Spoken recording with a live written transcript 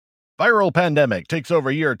Viral pandemic takes over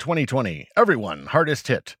year 2020. Everyone hardest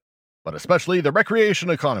hit, but especially the recreation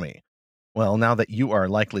economy. Well, now that you are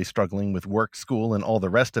likely struggling with work, school, and all the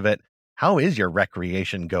rest of it, how is your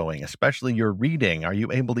recreation going, especially your reading? Are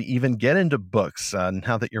you able to even get into books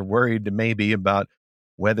now that you're worried maybe about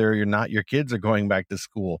whether or not your kids are going back to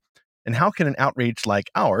school? And how can an outreach like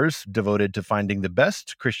ours, devoted to finding the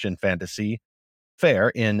best Christian fantasy, fare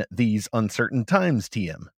in these uncertain times,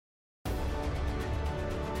 TM?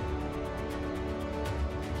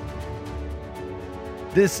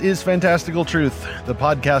 This is Fantastical Truth, the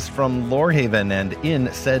podcast from Lorehaven, and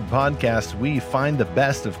in said podcast, we find the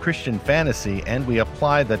best of Christian fantasy and we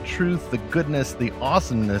apply the truth, the goodness, the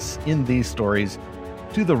awesomeness in these stories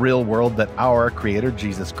to the real world that our Creator,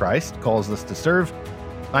 Jesus Christ, calls us to serve.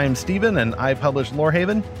 I am Stephen, and I publish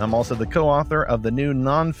Lorehaven. I'm also the co-author of the new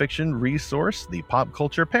nonfiction resource, The Pop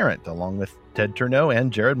Culture Parent, along with Ted Turneau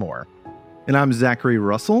and Jared Moore. And I'm Zachary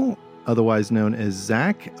Russell, otherwise known as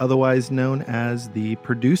Zach, otherwise known as the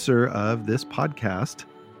producer of this podcast.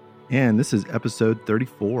 And this is episode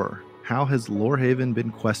 34. How has Lorehaven been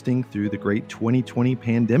questing through the great 2020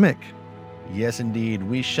 pandemic? Yes, indeed.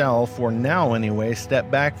 We shall, for now anyway, step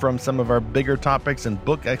back from some of our bigger topics and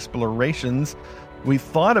book explorations. We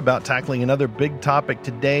thought about tackling another big topic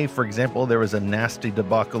today. For example, there was a nasty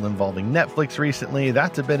debacle involving Netflix recently.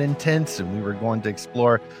 That's a bit intense, and we were going to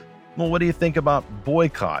explore, well, what do you think about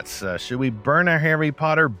boycotts? Should we burn our Harry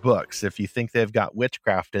Potter books if you think they've got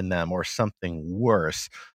witchcraft in them or something worse?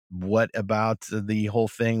 What about the whole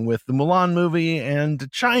thing with the Mulan movie and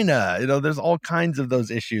China? There's all kinds of those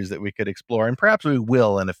issues that we could explore, and perhaps we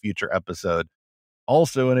will in a future episode.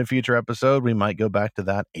 Also, in a future episode, we might go back to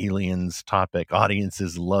that aliens topic.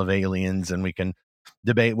 Audiences love aliens, and we can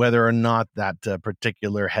debate whether or not that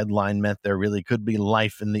particular headline meant there really could be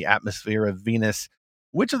life in the atmosphere of Venus.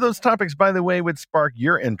 Which of those topics, by the way, would spark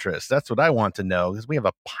your interest? That's what I want to know, because we have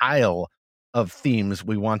a pile of themes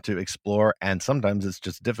we want to explore, and sometimes it's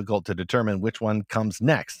just difficult to determine which one comes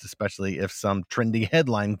next, especially if some trendy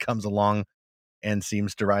headline comes along and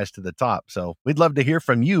seems to rise to the top. So we'd love to hear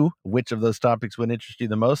from you. Which of those topics would interest you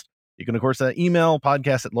the most? You can, of course, email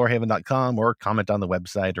podcast@lorehaven.com or comment on the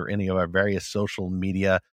website or any of our various social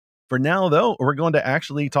media. For now, though, we're going to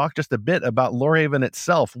actually talk just a bit about Lorehaven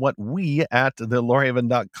itself, what we at the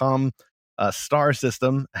Lorehaven.com star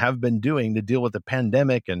system have been doing to deal with the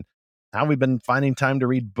pandemic, and how we've been finding time to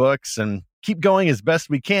read books and keep going as best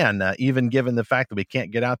we can, even given the fact that we can't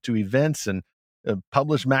get out to events and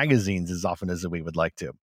publish magazines as often as we would like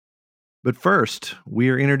to. But first, we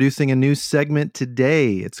are introducing a new segment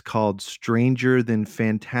today. It's called Stranger Than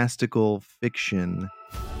Fantastical Fiction.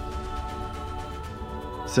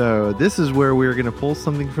 So this is where we're going to pull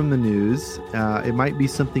something from the news. It might be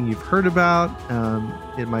something you've heard about.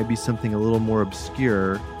 It might be something a little more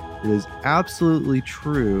obscure. It is absolutely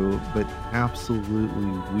true, but absolutely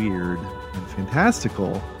weird and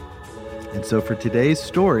fantastical. And so for today's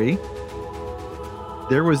story,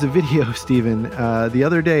 there was a video, Stephen, the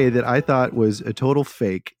other day that I thought was a total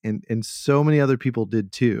fake, and so many other people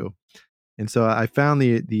did too. And so I found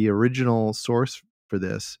the original source for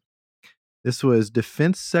this. This was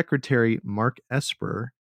Defense Secretary Mark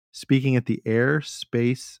Esper speaking at the Air,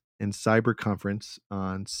 Space, and Cyber Conference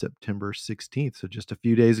on September 16th. So just a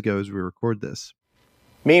few days ago as we record this.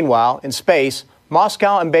 Meanwhile, in space,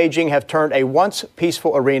 Moscow and Beijing have turned a once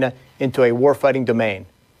peaceful arena into a warfighting domain.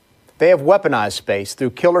 They have weaponized space through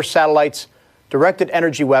killer satellites, directed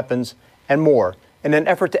energy weapons, and more in an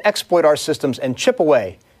effort to exploit our systems and chip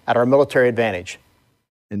away at our military advantage.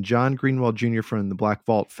 And John Greenwald Jr. from the Black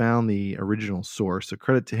Vault found the original source, so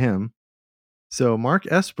credit to him. So Mark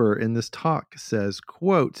Esper in this talk says,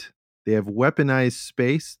 quote, "They have weaponized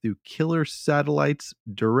space through killer satellites,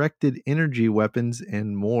 directed energy weapons,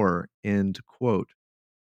 and more," end quote.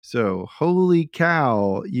 So, holy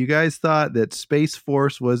cow, you guys thought that Space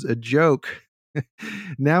Force was a joke.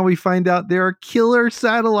 Now we find out there are killer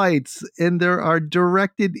satellites and there are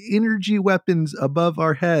directed energy weapons above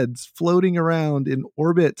our heads floating around in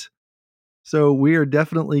orbit. So we are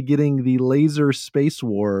definitely getting the laser space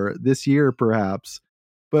war this year, perhaps.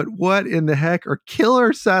 But what in the heck are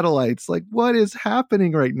killer satellites? Like, what is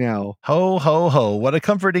happening right now? Ho, ho, ho. What a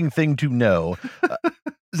comforting thing to know.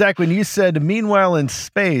 Zach, when you said, meanwhile in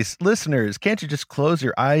space, listeners, can't you just close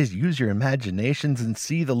your eyes, use your imaginations, and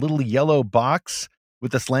see the little yellow box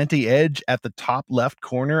with the slanty edge at the top left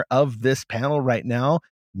corner of this panel right now?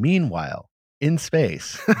 Meanwhile, in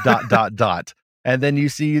space, ... And then you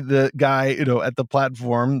see the guy, at the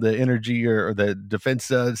platform, the energy or the defense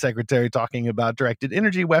secretary talking about directed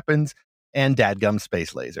energy weapons and dadgum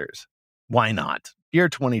space lasers. Why not? Year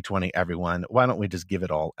 2020, everyone. Why don't we just give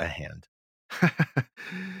it all a hand?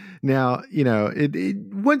 Now,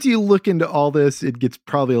 once you look into all this, it gets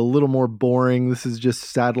probably a little more boring. This is just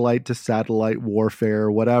satellite to satellite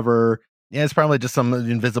warfare, whatever. Yeah, it's probably just some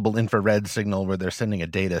invisible infrared signal where they're sending a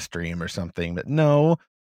data stream or something. But no,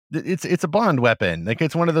 it's a Bond weapon. Like,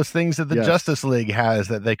 it's one of those things that the Yes. Justice League has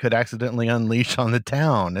that they could accidentally unleash on the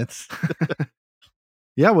town. It's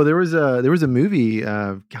Yeah, well, there was a movie,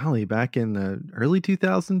 back in the early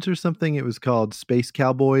 2000s or something. It was called Space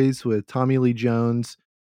Cowboys with Tommy Lee Jones,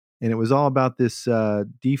 and it was all about this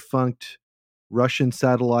defunct Russian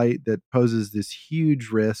satellite that poses this huge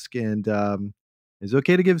risk. And is it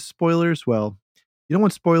okay to give spoilers? Well, you don't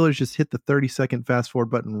want spoilers. Just hit the 30-second fast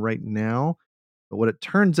forward button right now. But what it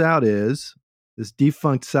turns out is this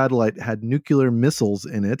defunct satellite had nuclear missiles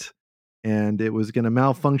in it, and it was going to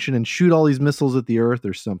malfunction and shoot all these missiles at the Earth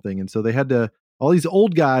or something. And so all these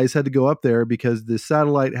old guys had to go up there because the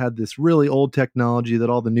satellite had this really old technology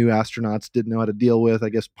that all the new astronauts didn't know how to deal with, I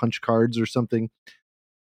guess punch cards or something.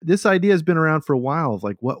 This idea has been around for a while of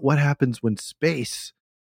like, what happens when space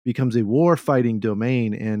becomes a war fighting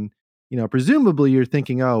domain? And, presumably you're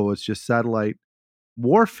thinking, oh, it's just satellite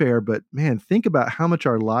warfare. But man, think about how much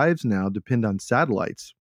our lives now depend on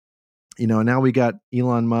satellites. Now we got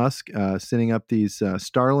Elon Musk sending up these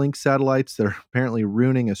Starlink satellites that are apparently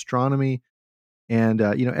ruining astronomy. And,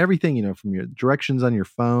 everything, from your directions on your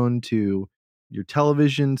phone to your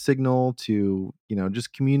television signal to,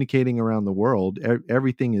 just communicating around the world,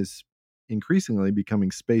 everything is increasingly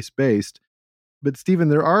becoming space-based. But Stephen,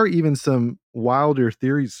 there are even some wilder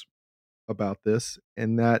theories about this,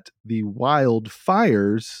 and that the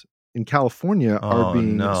wildfires in California are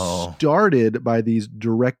being started by these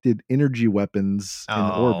directed energy weapons in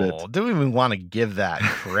orbit. Do we even want to give that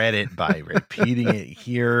credit by repeating it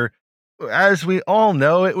here? As we all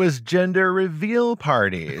know, it was gender reveal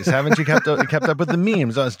parties. Haven't you kept up with the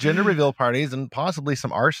memes? It was gender reveal parties and possibly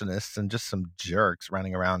some arsonists and just some jerks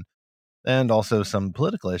running around, and also some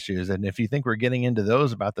political issues. And if you think we're getting into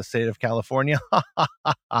those about the state of California,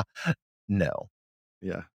 no.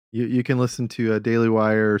 Yeah. You can listen to a Daily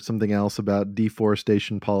Wire or something else about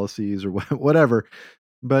deforestation policies or whatever.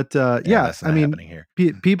 But that's not happening here.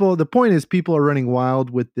 The point is people are running wild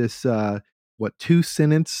with this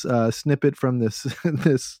 2-sentence snippet from this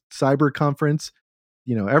this cyber conference.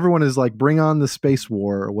 Everyone is like, bring on the space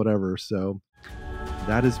war or whatever. So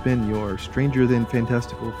that has been your Stranger Than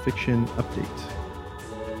Fantastical Fiction update.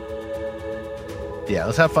 Yeah,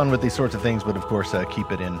 let's have fun with these sorts of things, but of course,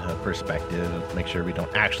 keep it in perspective. Make sure we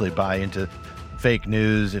don't actually buy into fake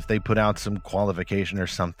news. If they put out some qualification or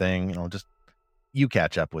something, just you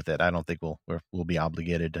catch up with it. I don't think we'll be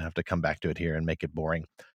obligated to have to come back to it here and make it boring.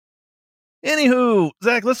 Anywho,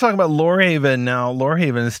 Zach, let's talk about Lorehaven now.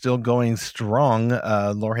 Lorehaven is still going strong.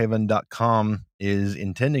 Lorehaven.com is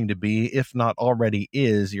intending to be, if not already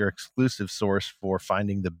is, your exclusive source for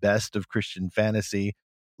finding the best of Christian fantasy.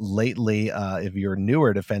 Lately, if you're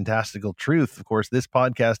newer to Fantastical Truth, of course, this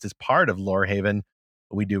podcast is part of Lorehaven.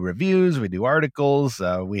 We do reviews, we do articles.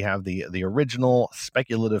 We have the original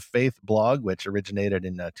Speculative Faith blog, which originated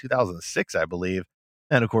in 2006, I believe.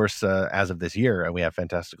 And of course, as of this year, we have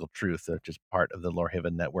Fantastical Truth, which is part of the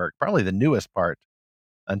Lorehaven network, probably the newest part.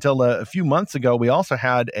 Until a few months ago, we also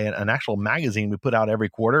had an actual magazine we put out every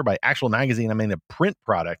quarter. By actual magazine, I mean a print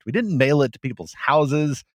product. We didn't mail it to people's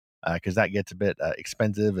houses, because that gets a bit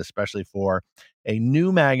expensive, especially for a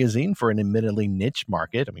new magazine for an admittedly niche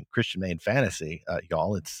market. I mean, Christian-made fantasy,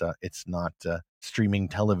 y'all. It's not streaming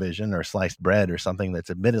television or sliced bread or something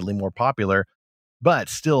that's admittedly more popular, but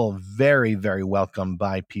still very, very welcome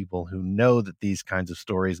by people who know that these kinds of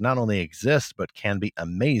stories not only exist, but can be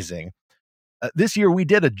amazing. This year, we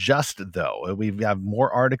did adjust, though. We have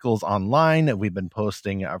more articles online. We've been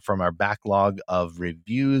posting from our backlog of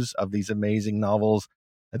reviews of these amazing novels,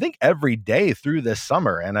 I think, every day through this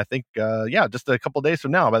summer. And I think, just a couple days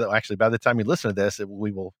from now, by the time you listen to this,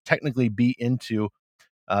 we will technically be into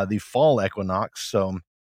the fall equinox. So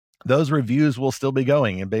those reviews will still be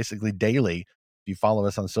going, and basically daily. If you follow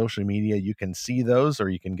us on social media, you can see those, or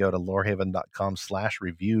you can go to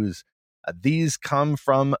lorehaven.com/reviews. These come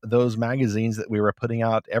from those magazines that we were putting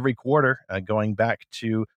out every quarter, going back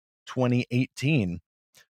to 2018.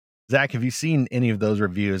 Zach, have you seen any of those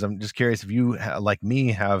reviews? I'm just curious if you, like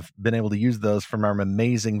me, have been able to use those from our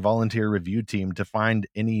amazing volunteer review team to find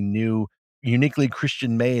any new, uniquely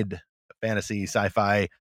Christian-made fantasy, sci-fi,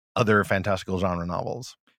 other fantastical genre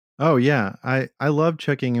novels. Oh, yeah. I love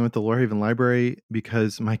checking in with the Lorehaven Library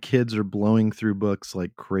because my kids are blowing through books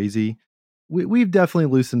like crazy. We've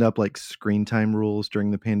definitely loosened up like screen time rules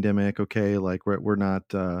during the pandemic. Okay, like we're not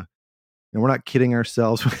And we're not kidding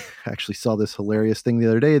ourselves. We actually saw this hilarious thing the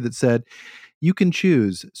other day that said, you can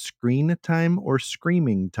choose screen time or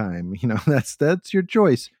screaming time. That's your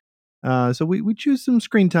choice. So we choose some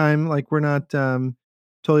screen time. Like, we're not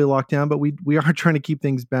totally locked down, but we are trying to keep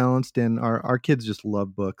things balanced, and our kids just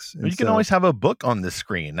love books. And you can always have a book on the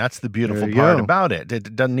screen. That's the beautiful part about it.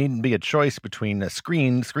 It doesn't need to be a choice between a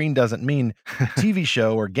screen. Screen doesn't mean TV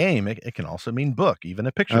show or game. It can also mean book, even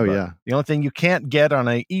a picture book. Yeah. The only thing you can't get on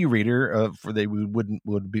a e-reader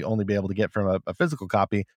would only be able to get from a physical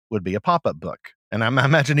copy would be a pop-up book. And I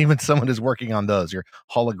imagine even someone is working on those. Your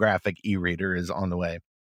holographic e-reader is on the way.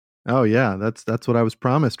 Oh yeah, that's what I was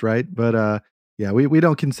promised, right? But yeah, we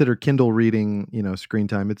don't consider Kindle reading, screen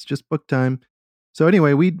time. It's just book time. So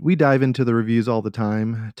anyway, we dive into the reviews all the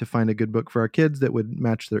time to find a good book for our kids that would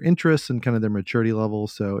match their interests and kind of their maturity level.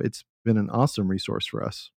 So it's been an awesome resource for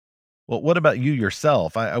us. Well, what about you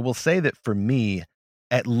yourself? I will say that for me,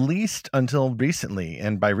 at least until recently,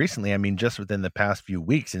 and by recently, I mean just within the past few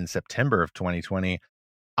weeks in September of 2020,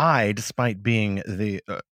 I, despite being the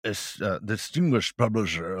distinguished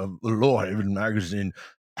publisher of the Lorehaven magazine,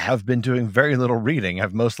 have been doing very little reading.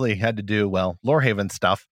 I've mostly had to do, Lorehaven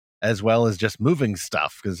stuff, as well as just moving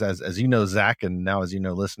stuff. Because as you know, Zach, and now as you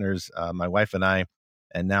know, listeners, my wife and I,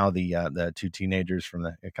 and now the two teenagers from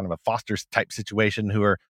the kind of a foster type situation who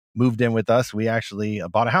are moved in with us, we actually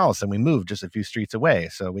bought a house and we moved just a few streets away.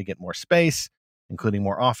 So we get more space, including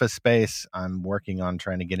more office space. I'm working on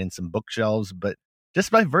trying to get in some bookshelves, but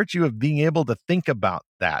just by virtue of being able to think about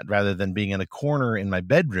that rather than being in a corner in my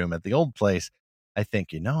bedroom at the old place, I think,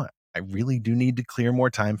 I really do need to clear more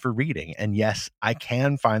time for reading. And yes, I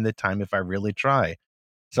can find the time if I really try.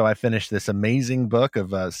 So I finished this amazing book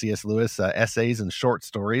of C.S. Lewis essays and short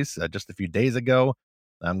stories just a few days ago.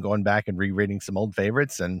 I'm going back and rereading some old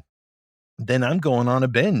favorites, and then I'm going on a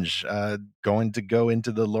binge, going to go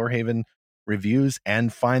into the Lorehaven reviews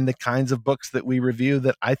and find the kinds of books that we review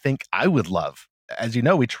that I think I would love. As you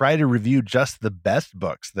know, we try to review just the best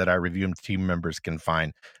books that our review team members can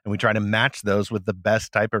find, and we try to match those with the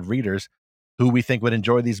best type of readers who we think would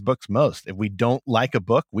enjoy these books most. If we don't like a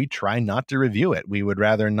book, we try not to review it. We would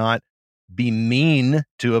rather not be mean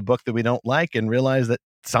to a book that we don't like and realize that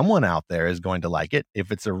someone out there is going to like it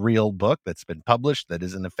if it's a real book that's been published, that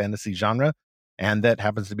is in a fantasy genre, and that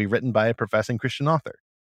happens to be written by a professing Christian author.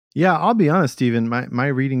 Yeah, I'll be honest, Stephen. My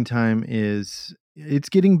reading time it's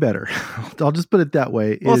getting better. I'll just put it that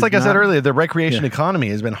way. Well, it's like I said earlier, the recreation economy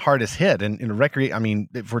has been hardest hit. And I mean,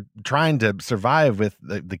 if we're trying to survive with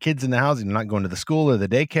the kids in the house, not going to the school or the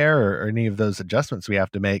daycare or any of those adjustments we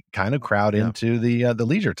have to make, kind of crowd into the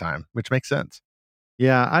leisure time, which makes sense.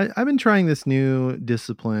 Yeah, I've been trying this new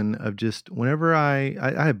discipline of just whenever I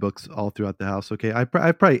have books all throughout the house. Okay, I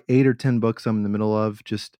have probably 8 or 10 books I'm in the middle of.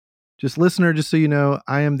 Just listener, just so you know,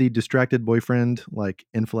 I am the distracted boyfriend, like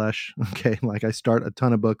in flesh. Okay, like I start a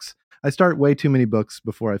ton of books. I start way too many books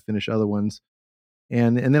before I finish other ones,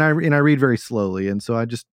 and then I read very slowly. And so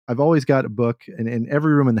I've always got a book, and in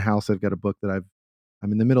every room in the house I've got a book that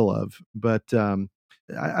I'm in the middle of. But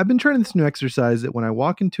I've been trying this new exercise that when I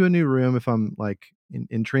walk into a new room, if I'm like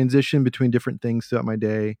in transition between different things throughout my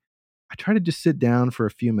day, I try to just sit down for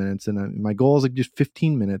a few minutes. And my goal is like just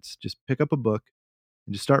 15 minutes, just pick up a book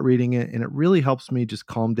and just start reading it. And it really helps me just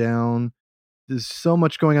calm down. There's so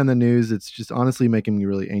much going on in the news. It's just honestly making me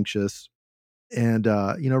really anxious. And,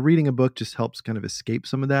 reading a book just helps kind of escape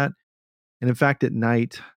some of that. And in fact, at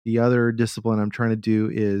night, the other discipline I'm trying to do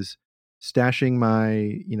is stashing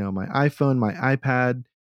my iPhone, my iPad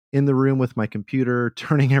in the room with my computer,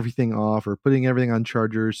 turning everything off or putting everything on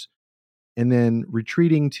chargers, and then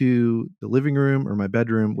retreating to the living room or my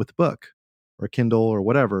bedroom with a book or Kindle or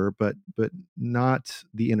whatever, but not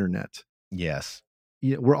the internet. Yes.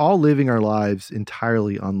 We're all living our lives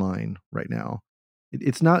entirely online right now.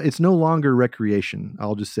 It's no longer recreation.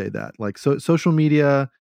 I'll just say that. Like social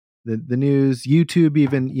media, the news, YouTube,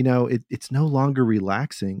 even, it's no longer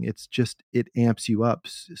relaxing. It's just, it amps you up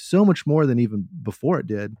so much more than even before it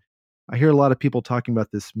did. I hear a lot of people talking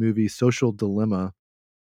about this movie, Social Dilemma,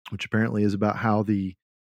 which apparently is about how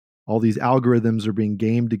all these algorithms are being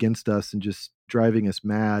gamed against us and just driving us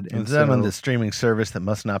mad. And is that on the streaming service that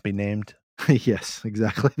must not be named? Yes,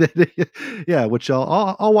 exactly. Yeah, which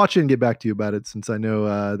I'll watch it and get back to you about it, since I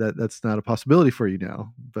know that's not a possibility for you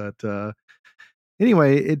now. But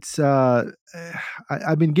anyway, it's I've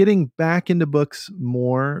been getting back into books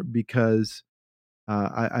more because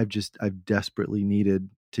I've desperately needed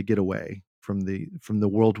to get away from the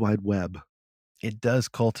World Wide Web. It does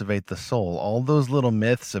cultivate the soul. All those little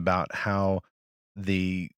myths about how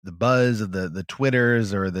the buzz of the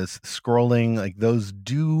Twitters or this scrolling, like those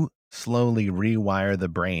do slowly rewire the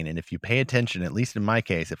brain. And if you pay attention, at least in my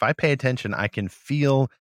case, if I pay attention, I can feel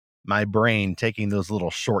my brain taking those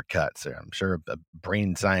little shortcuts. I'm sure a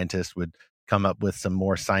brain scientist would come up with some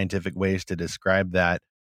more scientific ways to describe that,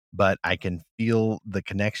 but I can feel the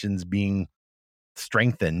connections being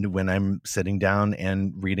strengthened when I'm sitting down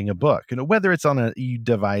and reading a book, whether it's on a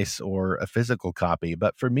device or a physical copy.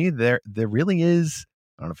 But for me, there really is,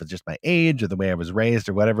 I don't know if it's just my age or the way I was raised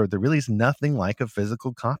or whatever, there really is nothing like a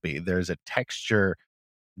physical copy. There's a texture,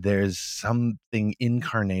 there's something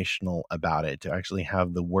incarnational about it to actually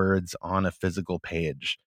have the words on a physical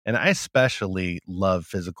page. And I especially love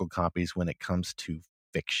physical copies when it comes to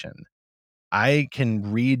fiction. I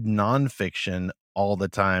can read nonfiction all the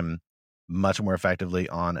time much more effectively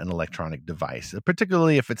on an electronic device,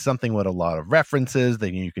 particularly if it's something with a lot of references,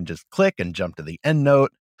 then you can just click and jump to the end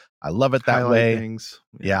note. I love it that Highlight way. Things.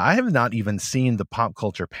 Yeah, I have not even seen the pop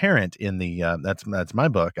culture parent in the that's my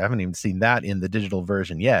book. I haven't even seen that in the digital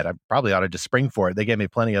version yet. I probably ought to just spring for it. They gave me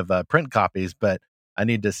plenty of print copies, but I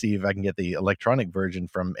need to see if I can get the electronic version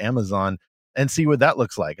from Amazon and see what that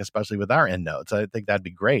looks like, especially with our endnotes. I think that'd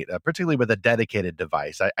be great, particularly with a dedicated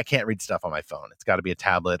device. I can't read stuff on my phone. It's got to be a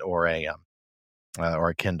tablet or a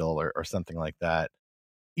Kindle or something like that.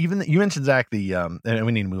 Even you mentioned, Zach, and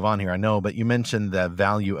we need to move on here, I know, but you mentioned the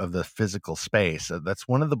value of the physical space. That's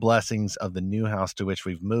one of the blessings of the new house to which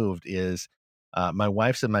we've moved is my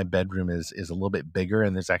wife's and my bedroom is a little bit bigger,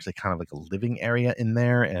 and there's actually kind of like a living area in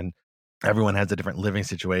there, and everyone has a different living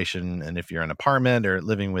situation. And if you're in an apartment or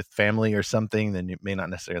living with family or something, then you may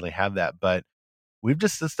not necessarily have that. But we've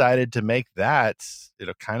just decided to make that,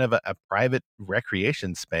 kind of a private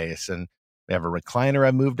recreation space. And we have a recliner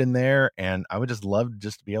I moved in there, and I would just love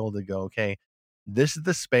just to be able to go, okay, this is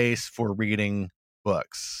the space for reading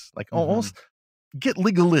books, like almost get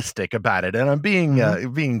legalistic about it. And I'm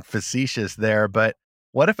being facetious there, but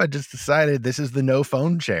what if I just decided this is the no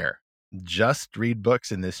phone chair? Just read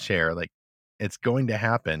books in this chair. Like, it's going to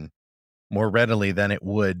happen more readily than it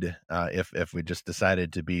would if we just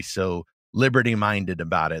decided to be so liberty minded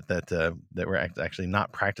about it that we're actually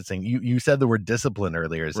not practicing. You said the word discipline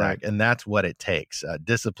earlier, Zach, Right. and that's what it takes.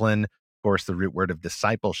 Discipline, of course, the root word of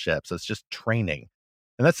discipleship. So it's just training.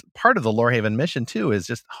 And that's part of the Lorehaven mission too, is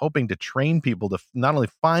just hoping to train people to not only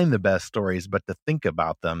find the best stories, but to think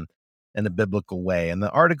about them in a biblical way. And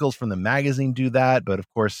the articles from the magazine do that. But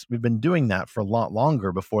of course, we've been doing that for a lot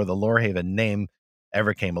longer before the Lorehaven name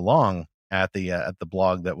ever came along at the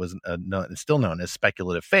blog that was still known as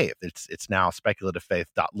Speculative Faith. It's now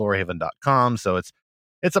speculativefaith.lorehaven.com. So it's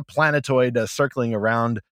a planetoid circling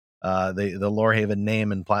around the Lorehaven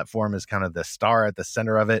name and platform is kind of the star at the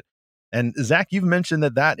center of it. And Zach, you've mentioned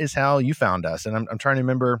that is how you found us. And I'm trying to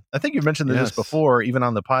remember, I think you've mentioned this before, even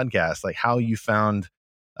on the podcast, like how you found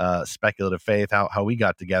Speculative Faith, how we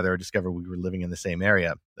got together, discovered we were living in the same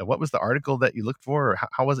area. What was the article that you looked for, or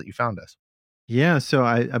how was it you found us? Yeah, so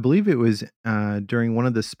I believe it was during one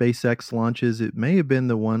of the SpaceX launches. It may have been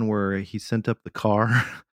the one where he sent up the car.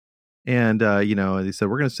 And, they said,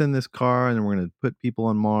 we're going to send this car and then we're going to put people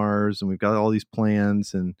on Mars and we've got all these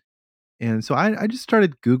plans. And so I just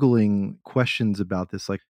started Googling questions about this.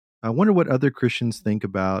 Like, I wonder what other Christians think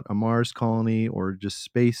about a Mars colony or just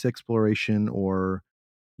space exploration or,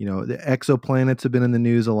 the exoplanets have been in the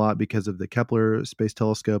news a lot because of the Kepler Space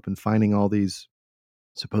Telescope and finding all these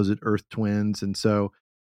supposed Earth twins. And so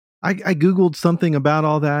I Googled something about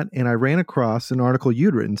all that, and I ran across an article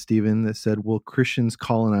you'd written, Stephen, that said, will Christians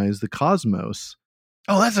colonize the cosmos?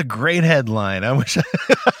 Oh, that's a great headline. I wish.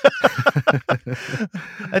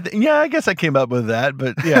 I guess I came up with that,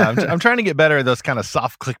 but yeah, I'm trying to get better at those kind of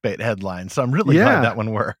soft clickbait headlines. So I'm really glad that one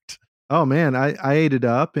worked. Oh man, I ate it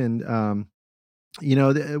up, and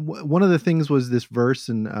one of the things was this verse,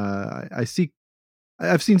 and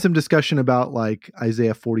I've seen some discussion about like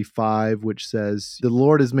Isaiah 45, which says the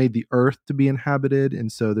Lord has made the earth to be inhabited.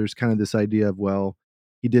 And so there's kind of this idea of, well,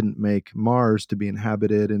 he didn't make Mars to be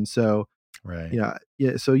inhabited. And so, right. Yeah.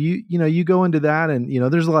 So you go into that and,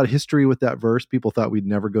 there's a lot of history with that verse. People thought we'd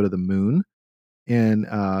never go to the moon. And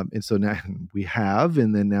so now we have,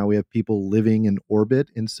 and then now we have people living in orbit.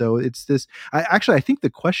 And so it's this, I think the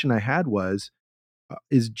question I had was,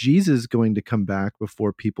 is Jesus going to come back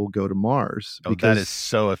before people go to Mars? Because that is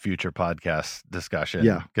so a future podcast discussion.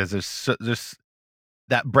 Yeah. Because there's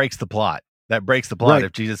that breaks the plot. That breaks the plot. Right.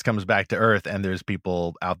 If Jesus comes back to Earth and there's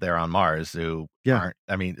people out there on Mars who aren't,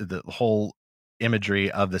 the whole imagery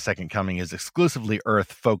of the second coming is exclusively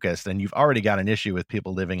Earth focused. And you've already got an issue with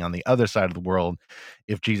people living on the other side of the world.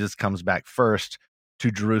 If Jesus comes back first to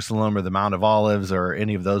Jerusalem or the Mount of Olives or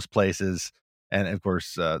any of those places, And of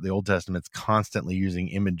course, the Old Testament's constantly using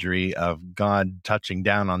imagery of God touching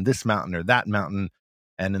down on this mountain or that mountain.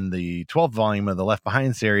 And in the 12th volume of the Left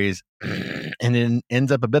Behind series, and it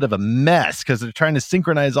ends up a bit of a mess because they're trying to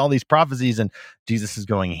synchronize all these prophecies, and Jesus is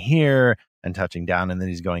going here and touching down, and then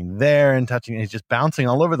he's going there and touching, and he's just bouncing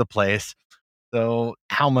all over the place. So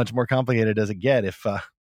how much more complicated does it get if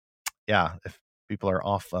people are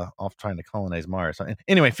off trying to colonize Mars? So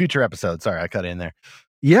anyway, future episode. Sorry, I cut in there.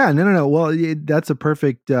 Yeah, no. Well, that's a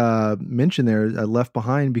perfect mention there, Left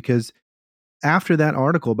Behind, because after that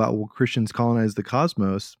article about will Christians colonize the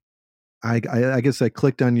cosmos, I guess I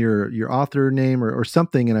clicked on your author name or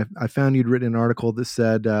something, and I found you'd written an article that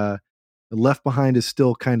said Left Behind is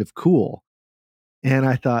still kind of cool. And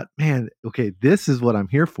I thought, man, okay, this is what I'm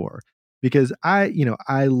here for, because I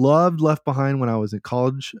loved Left Behind when I was in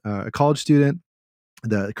college, a college student.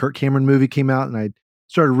 The Kirk Cameron movie came out, and I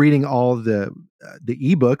started reading all the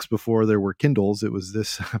ebooks before there were Kindles. It was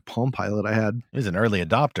this Palm Pilot I had. He was an early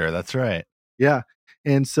adopter. That's right. Yeah.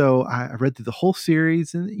 And so I read through the whole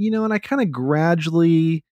series, and and I kind of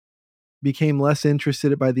gradually became less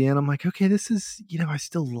interested by the end. I'm like, okay, this is, I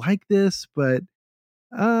still like this, but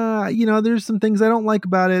there's some things I don't like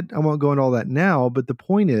about it. I won't go into all that now, but the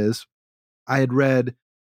point is, I had read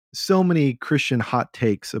so many Christian hot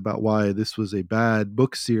takes about why this was a bad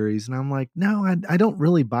book series, and I'm like, no, I don't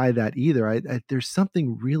really buy that either. There's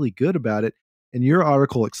something really good about it. And your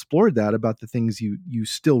article explored that, about the things you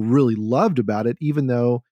still really loved about it, even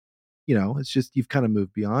though, it's just you've kind of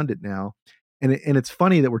moved beyond it now. And it's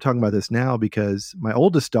funny that we're talking about this now, because my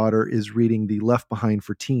oldest daughter is reading the Left Behind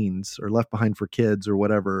for Teens or Left Behind for Kids or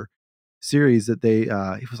whatever series that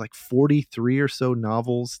it was like 43 or so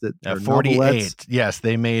novels that are 48. novelettes. Yes,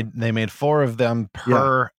 they made 4 of them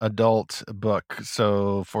per adult book.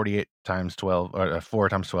 So 48 times 12 or 4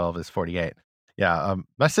 times 12 is 48. Yeah,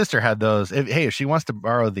 my sister had those. If she wants to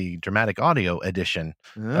borrow the dramatic audio edition,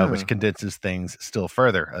 which condenses things still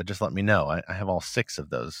further, just let me know. I have all 6 of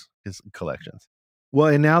those collections. Well,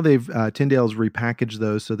 and now they've Tyndale's repackaged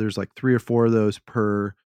those, so there's like 3 or 4 of those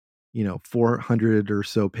per 400 or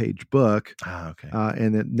so page book. Okay.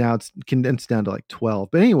 And then now it's condensed down to like 12.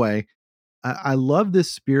 But anyway, I love this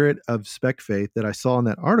spirit of spec faith that I saw in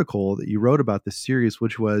that article that you wrote about this series,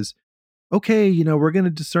 which was, okay, we're going to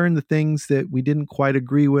discern the things that we didn't quite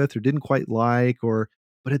agree with or didn't quite like,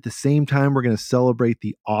 but at the same time, we're going to celebrate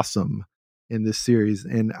the awesome in this series.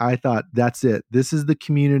 And I thought, that's it. This is the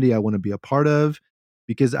community I want to be a part of,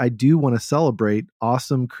 because I do want to celebrate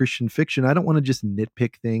awesome Christian fiction. I don't want to just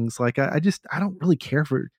nitpick things. Like I don't really care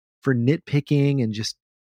for nitpicking and just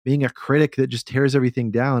being a critic that just tears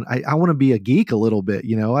everything down. I want to be a geek a little bit.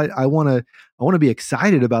 I want to be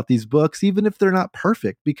excited about these books, even if they're not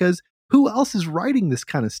perfect, because who else is writing this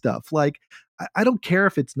kind of stuff? Like, I don't care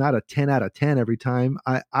if it's not a 10 out of 10 every time.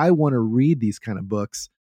 I want to read these kind of books.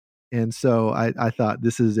 And so I thought,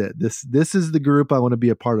 this is it. This is the group I want to be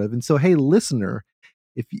a part of. And so, hey, listener,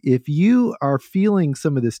 if you are feeling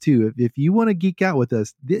some of this too, if you want to geek out with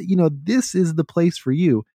us, this is the place for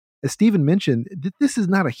you. As Stephen mentioned, this is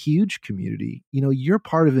not a huge community. You're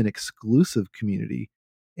part of an exclusive community,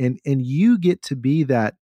 and you get to be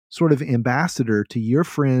that sort of ambassador to your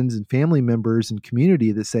friends and family members and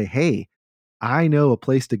community that say, hey, I know a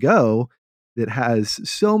place to go that has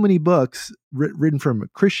so many books written from a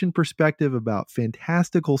Christian perspective about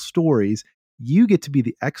fantastical stories. You get to be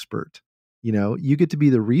the expert. You get to be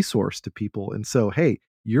the resource to people. And so, hey,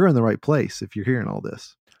 you're in the right place if you're hearing all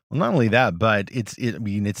this. Well, not only that, but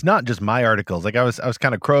it's not just my articles. Like I was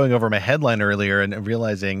kind of crowing over my headline earlier and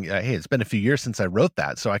realizing, hey, it's been a few years since I wrote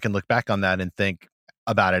that. So I can look back on that and think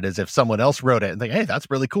about it as if someone else wrote it and think, hey, that's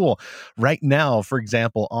really cool. Right now, for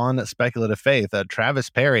example, on Speculative Faith, Travis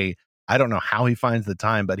Perry, I don't know how he finds the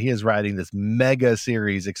time, but he is writing this mega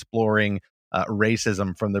series exploring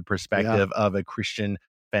racism from the perspective of a Christian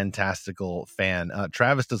fantastical fan.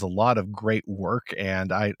 Travis does a lot of great work,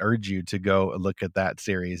 and I urge you to go look at that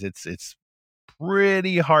series. It's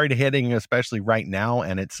pretty hard hitting, especially right now,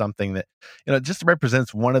 and it's something that just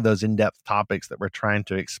represents one of those in-depth topics that we're trying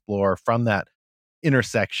to explore from that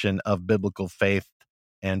intersection of biblical faith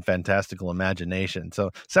and fantastical imagination.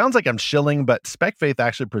 So sounds like I'm shilling, but Spec Faith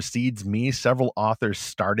actually precedes me. Several authors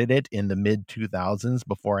started it in the mid 2000s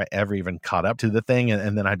before I ever even caught up to the thing.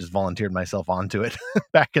 And then I just volunteered myself onto it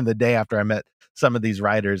back in the day after I met some of these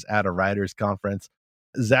writers at a writers conference.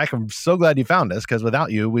 Zach, I'm so glad you found us, because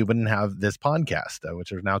without you, we wouldn't have this podcast,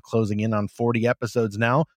 which is now closing in on 40 episodes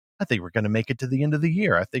now. I think we're going to make it to the end of the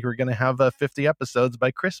year. I think we're going to have 50 episodes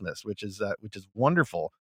by Christmas, which is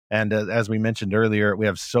wonderful. And as we mentioned earlier, we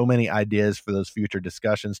have so many ideas for those future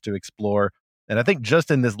discussions to explore. And I think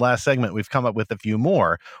just in this last segment, we've come up with a few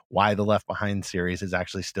more. Why the Left Behind series is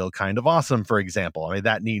actually still kind of awesome, for example. I mean,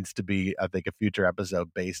 that needs to be, I think, a future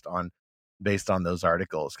episode based on those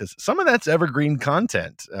articles, because some of that's evergreen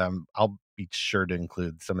content. I'll be sure to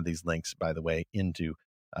include some of these links, by the way, into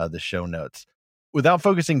the show notes. Without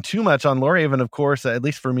focusing too much on Lorehaven, of course, at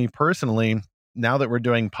least for me personally, now that we're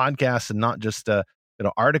doing podcasts and not just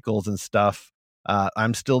articles and stuff,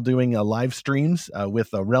 I'm still doing live streams with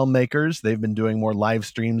Realm Makers. They've been doing more live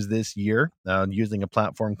streams this year using a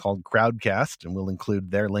platform called Crowdcast, and we'll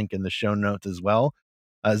include their link in the show notes as well.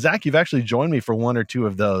 Zach, you've actually joined me for one or two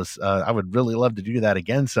of those. I would really love to do that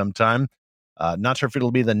again sometime. Not sure if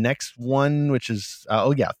it'll be the next one, which is,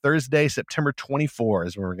 Thursday, September 24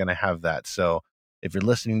 is when we're going to have that. So if you're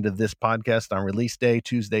listening to this podcast on release day,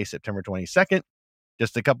 Tuesday, September 22nd,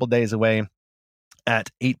 just a couple days away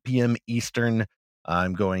at 8 p.m. Eastern,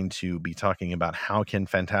 I'm going to be talking about how can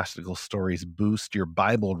fantastical stories boost your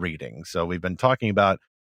Bible reading. So we've been talking about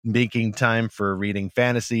making time for reading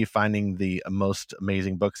fantasy, finding the most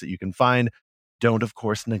amazing books that you can find. Don't, of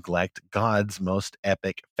course, neglect God's most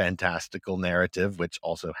epic, fantastical narrative, which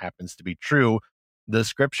also happens to be true, the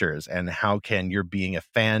scriptures. And how can your being a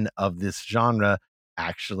fan of this genre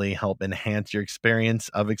actually help enhance your experience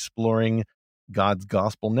of exploring God's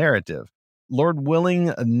gospel narrative? Lord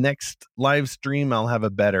willing, next live stream, I'll have a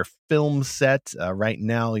better film set. Right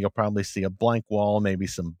now, you'll probably see a blank wall, maybe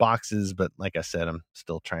some boxes. But like I said, I'm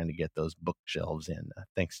still trying to get those bookshelves in.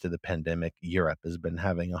 Thanks to the pandemic, Europe has been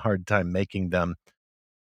having a hard time making them.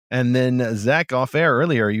 And then, Zach, off air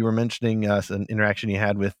earlier, you were mentioning an interaction you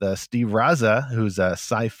had with Steve Raza, who's a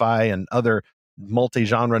sci-fi and other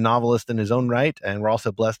multi-genre novelist in his own right. And we're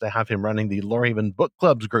also blessed to have him running the Lorehaven Book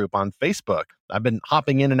Clubs group on Facebook. I've been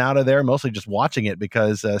hopping in and out of there, mostly just watching it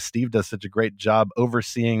because Steve does such a great job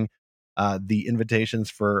overseeing the invitations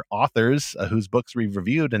for authors whose books we've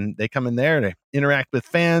reviewed. And they come in there to interact with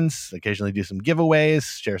fans, occasionally do some giveaways,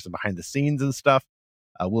 share some behind the scenes and stuff.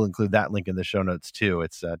 We'll include that link in the show notes too.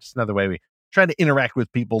 It's just another way we try to interact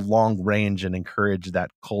with people long range and encourage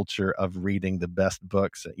that culture of reading the best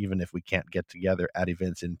books, even if we can't get together at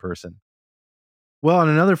events in person. Well,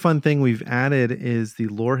 and another fun thing we've added is the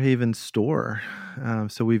Lorehaven store.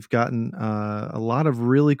 So we've gotten a lot of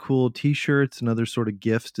really cool T-shirts and other sort of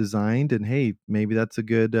gifts designed. And hey, maybe that's a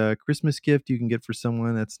good Christmas gift you can get for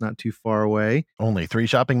someone that's not too far away. Only 3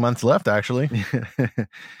 shopping months left, actually.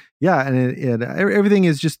 Yeah, and everything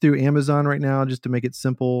is just through Amazon right now, just to make it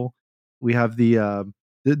simple. We have the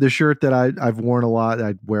shirt that I've worn a lot,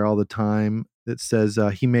 I wear all the time, that says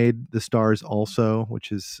he made the stars also,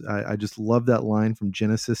 which is I just love that line from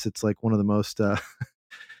Genesis. It's like one of the most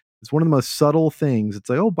it's one of the most subtle things. It's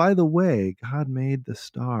like, oh, by the way, God made the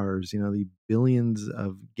stars, the billions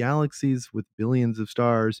of galaxies with billions of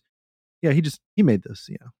stars. Yeah, he made this,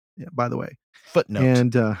 yeah, by the way. Footnote.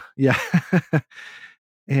 And yeah.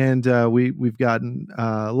 And we've gotten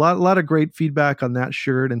a lot of great feedback on that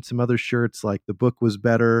shirt and some other shirts, like the book was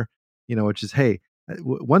better, which is, hey,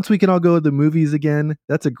 once we can all go to the movies again,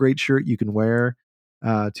 that's a great shirt you can wear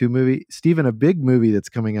to a movie. Steven, a big movie that's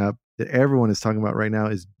coming up that everyone is talking about right now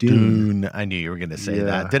is Dune. I knew you were going to say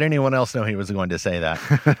that. Did anyone else know he was going to say that?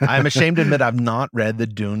 I'm ashamed to admit I've not read the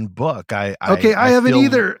Dune book. I haven't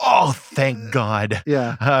either. Oh, thank God.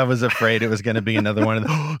 Yeah. I was afraid it was going to be another one of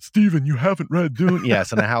the, Steven, you haven't read Dune.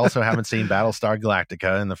 Yes, and I also haven't seen Battlestar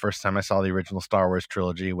Galactica, and the first time I saw the original Star Wars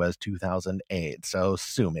trilogy was 2008, so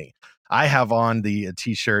sue me. I have on the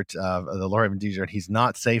T-shirt, the Lorehaven T-shirt. He's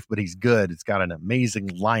not safe, but he's good. It's got an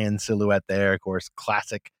amazing lion silhouette there. Of course,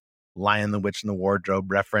 classic Lion, the Witch, and the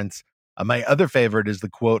Wardrobe reference. My other favorite is the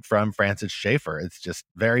quote from Francis Schaeffer. It's just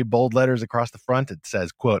very bold letters across the front. It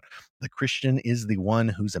says, quote, "The Christian is the one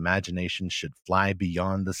whose imagination should fly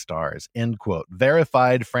beyond the stars," end quote.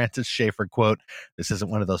 Verified Francis Schaeffer quote. This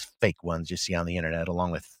isn't one of those fake ones you see on the internet,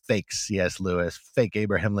 along with fake C.S. Lewis, fake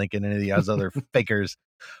Abraham Lincoln, and any of these other fakers.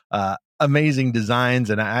 Amazing designs.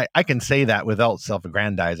 And I can say that without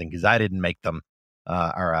self-aggrandizing because I didn't make them.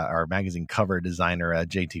 Our magazine cover designer,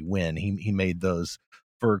 JT Wynn, he made those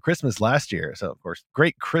for Christmas last year. So, of course,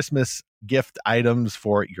 great Christmas gift items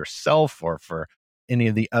for yourself or for any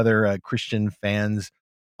of the other Christian fans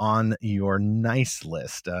on your nice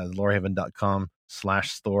list.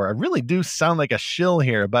 Lorehaven.com/store. I really do sound like a shill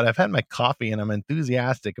here, but I've had my coffee and I'm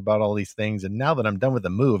enthusiastic about all these things. And now that I'm done with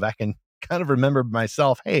the move, I can kind of remember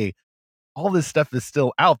myself, hey, all this stuff is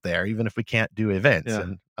still out there, even if we can't do events. Yeah.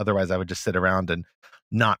 And otherwise I would just sit around and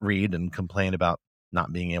not read and complain about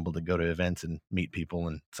not being able to go to events and meet people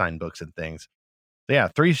and sign books and things. So yeah,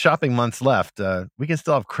 3 shopping months left. We can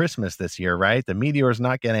still have Christmas this year, right? The meteor's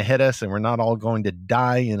not going to hit us, and we're not all going to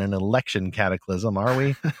die in an election cataclysm, are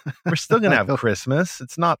we? We're still going to have Christmas.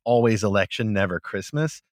 It's not always election, never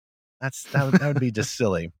Christmas. That would be just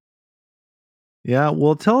silly. Yeah,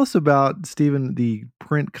 well, tell us about, Stephen, the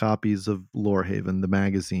print copies of Lorehaven, the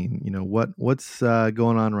magazine. What's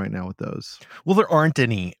going on right now with those? Well, there aren't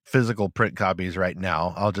any physical print copies right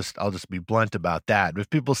now. I'll just be blunt about that. If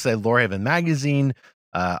people say Lorehaven magazine,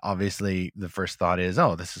 obviously the first thought is,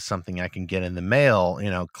 oh, this is something I can get in the mail.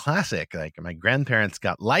 Classic. Like my grandparents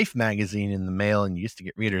got Life magazine in the mail and used to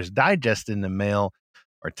get Reader's Digest in the mail,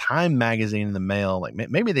 or Time magazine in the mail. Like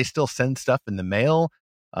maybe they still send stuff in the mail.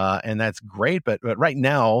 And that's great. But right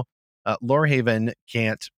now, Lorehaven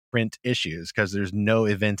can't print issues because there's no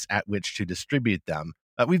events at which to distribute them.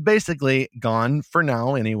 We've basically gone, for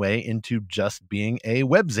now anyway, into just being a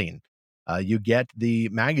webzine. You get the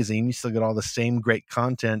magazine, you still get all the same great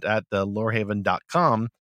content at the lorehaven.com.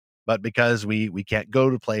 But because we can't go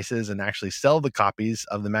to places and actually sell the copies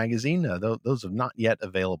of the magazine, those are not yet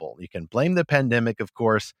available. You can blame the pandemic, of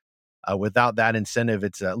course. Without that incentive,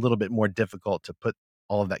 it's a little bit more difficult to put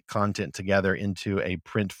all of that content together into a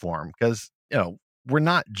print form, because we're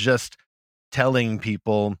not just telling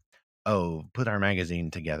people, oh, put our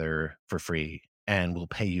magazine together for free and we'll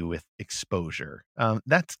pay you with exposure.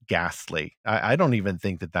 That's ghastly. I don't even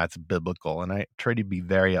think that that's biblical, and I try to be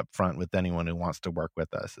very upfront with anyone who wants to work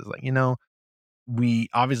with us. Is like, we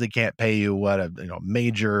obviously can't pay you what a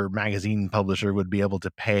major magazine publisher would be able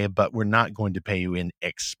to pay, but we're not going to pay you in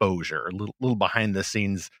exposure. A little behind the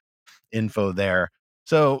scenes info there.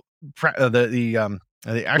 So the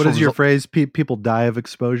actual, what is your phrase? People die of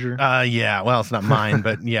exposure. Yeah. Well, it's not mine,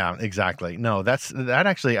 but yeah, exactly. No, that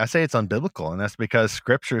actually, I say it's unbiblical, and that's because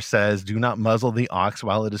Scripture says, "Do not muzzle the ox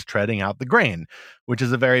while it is treading out the grain," which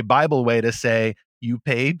is a very Bible way to say you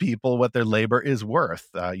pay people what their labor is worth.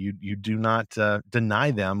 You do not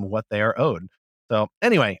deny them what they are owed. So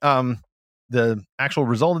anyway, the actual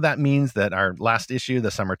result of that means that our last issue,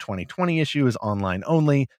 the summer 2020 issue, is online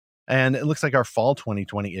only. And it looks like our fall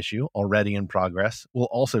 2020 issue, already in progress, will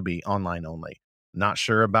also be online only. Not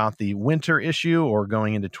sure about the winter issue or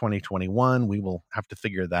going into 2021. We will have to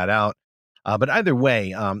figure that out. But either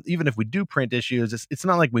way, even if we do print issues, it's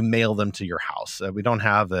not like we mail them to your house. We don't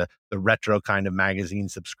have the retro kind of magazine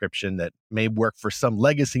subscription that may work for some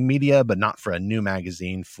legacy media, but not for a new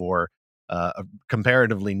magazine for a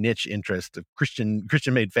comparatively niche interest of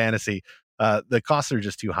Christian-made fantasy. The costs are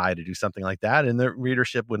just too high to do something like that, and the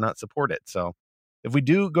readership would not support it. So if we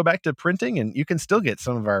do go back to printing, and you can still get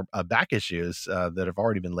some of our back issues that have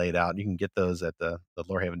already been laid out, you can get those at the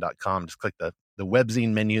lorehaven.com. Just click the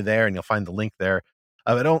webzine menu there, and you'll find the link there.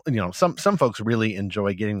 I don't, some folks really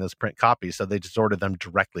enjoy getting those print copies, so they just order them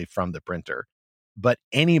directly from the printer. But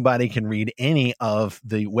anybody can read any of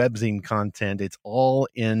the webzine content. It's all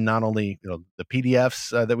in not only the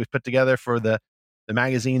PDFs that we've put together for the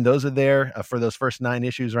magazine. Those are there for those first 9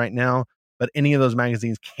 issues right now, but any of those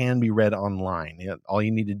magazines can be read online. All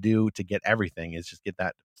you need to do to get everything is just get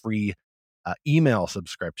that free email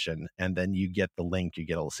subscription, and then you get the link. You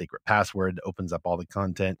get a little secret password that opens up all the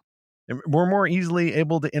content, and we're more easily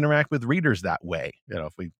able to interact with readers that way.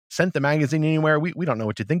 If we sent the magazine anywhere, we don't know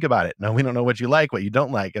what you think about it. No, we don't know what you like, what you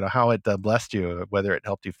don't like, how it blessed you, whether it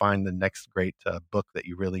helped you find the next great book that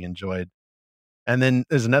you really enjoyed. And then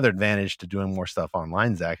there's another advantage to doing more stuff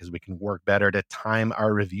online, Zach, is we can work better to time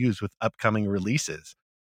our reviews with upcoming releases.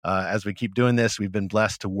 As we keep doing this, we've been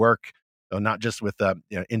blessed to work not just with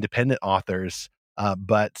independent authors,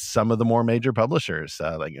 but some of the more major publishers,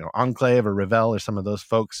 like Enclave or Revell or some of those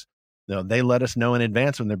folks. They let us know in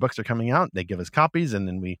advance when their books are coming out. They give us copies, and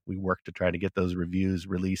then we work to try to get those reviews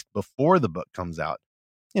released before the book comes out.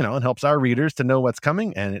 It helps our readers to know what's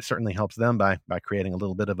coming, and it certainly helps them by creating a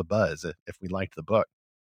little bit of a buzz if we liked the book.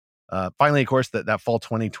 Finally, of course, that fall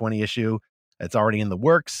 2020 issue, it's already in the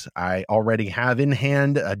works. I already have in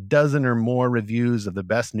hand a dozen or more reviews of the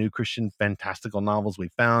best new Christian fantastical novels we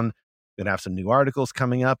found. We're going to have some new articles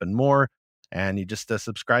coming up and more. And you just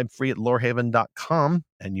subscribe free at lorehaven.com,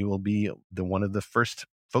 and you will be one of the first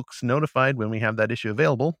folks notified when we have that issue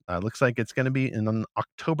available. Looks like it's going to be in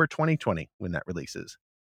October 2020 when that releases.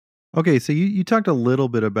 Okay, so you talked a little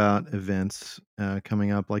bit about events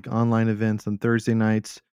coming up, like online events on Thursday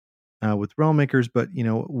nights with Realm Makers, but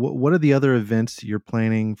what are the other events you're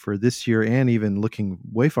planning for this year, and even looking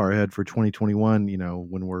way far ahead for 2021?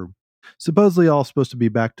 When we're supposedly all supposed to be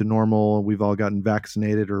back to normal, we've all gotten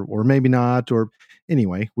vaccinated, or maybe not, or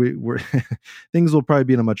anyway, we're things will probably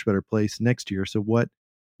be in a much better place next year. So what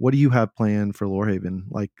what do you have planned for Lorehaven?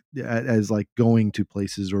 Like as like going to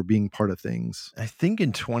places or being part of things? I think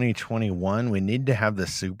in 2021, we need to have the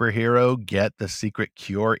superhero get the secret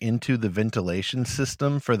cure into the ventilation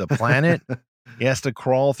system for the planet. He has to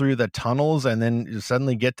crawl through the tunnels and then you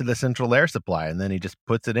suddenly get to the central air supply. And then he just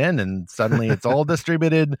puts it in and suddenly it's all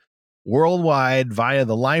distributed worldwide via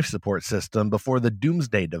the life support system before the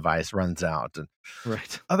doomsday device runs out.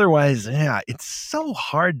 Right. Otherwise, yeah, it's so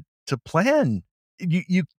hard to plan.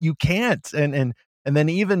 You can't. And then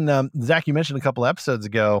even Zach, you mentioned a couple episodes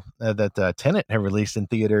ago that Tenet had released in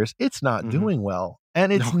theaters. It's not doing well,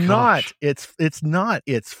 and it's not. It's not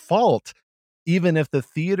its fault. Even if the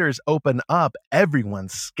theaters open up,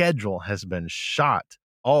 everyone's schedule has been shot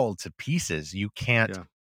all to pieces. You can't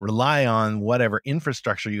rely on whatever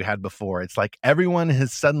infrastructure you had before. It's like everyone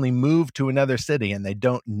has suddenly moved to another city and they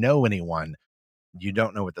don't know anyone. You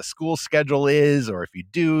don't know what the school schedule is, or if you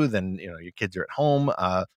do, then your kids are at home.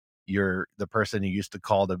 You're the person you used to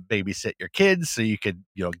call to babysit your kids so you could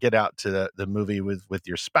get out to the movie with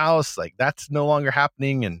your spouse. Like that's no longer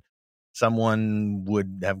happening, and someone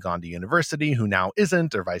would have gone to university who now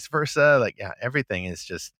isn't, or vice versa. Like everything is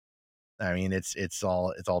just, I mean, it's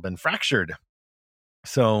all been fractured.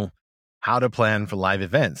 So how to plan for live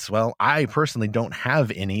events? Well, I personally don't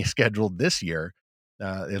have any scheduled this year.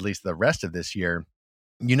 At least the rest of this year.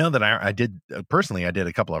 That I did personally, I did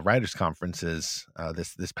a couple of writers conferences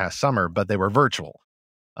this past summer, but they were virtual.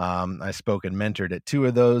 I spoke and mentored at two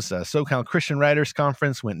of those. SoCal Christian Writers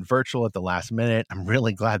Conference went virtual at the last minute. I'm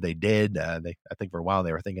really glad they did. I think for a while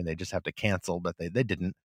they were thinking they just have to cancel, but they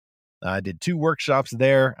didn't. I did two workshops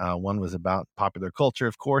there. One was about popular culture,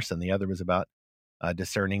 of course, and the other was about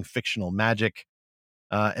discerning fictional magic.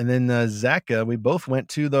 And then Zach, we both went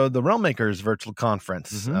to the Realmmakers virtual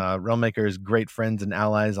conference. Realmmakers, great friends and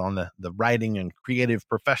allies on the writing and creative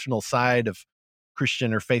professional side of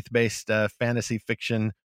Christian or faith-based fantasy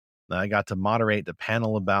fiction. I got to moderate the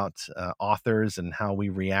panel about authors and how we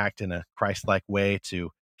react in a Christ-like way to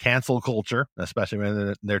cancel culture, especially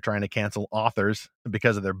when they're trying to cancel authors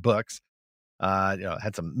because of their books.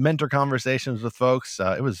 Had some mentor conversations with folks.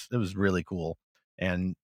 It was really cool.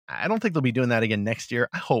 And I don't think they'll be doing that again next year.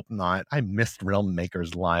 I hope not. I missed Realm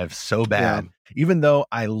Makers Live so bad. Yeah. Even though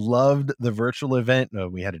I loved the virtual event,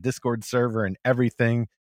 we had a Discord server and everything,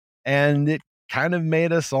 and it kind of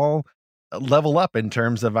made us all level up in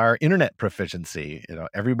terms of our internet proficiency.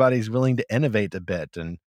 Everybody's willing to innovate a bit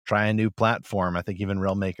and try a new platform. I think even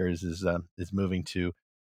Realm Makers is moving to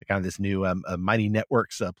kind of this new Mighty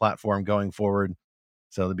Networks platform going forward.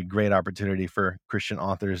 So there'll be great opportunity for Christian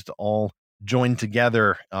authors to all join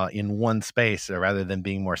together in one space rather than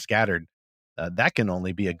being more scattered. That can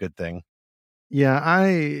only be a good thing. Yeah, I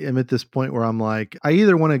am at this point where I'm like, I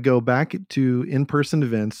either want to go back to in-person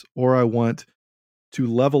events or I want to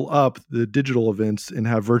level up the digital events and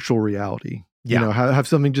have virtual reality. Yeah. Have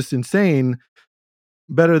something just insane,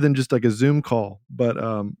 better than just like a Zoom call. But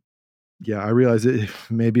I realize it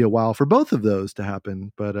may be a while for both of those to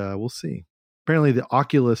happen, but we'll see. Apparently the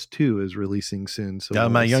Oculus 2 is releasing soon. So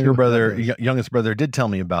my youngest brother did tell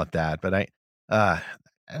me about that, but I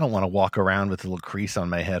don't want to walk around with a little crease on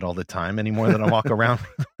my head all the time any more than I walk around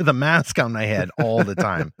with a mask on my head all the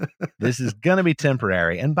time. This is going to be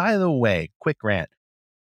temporary. And by the way, quick rant.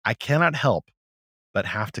 I cannot help but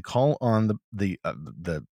have to call on the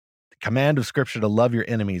command of scripture to love your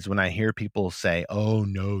enemies when I hear people say, "Oh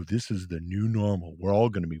no, this is the new normal. We're all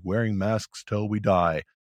going to be wearing masks till we die."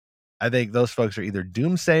 I think those folks are either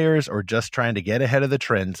doomsayers or just trying to get ahead of the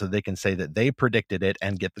trend so they can say that they predicted it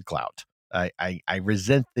and get the clout. I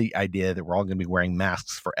resent the idea that we're all going to be wearing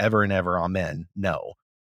masks forever and ever. Amen. No,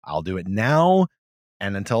 I'll do it now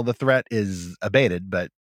and until the threat is abated, but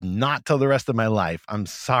not till the rest of my life. I'm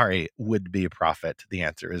sorry, would be a prophet. The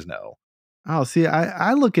answer is no. Oh, see,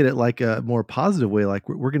 I look at it like a more positive way. Like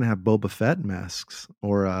we're going to have Boba Fett masks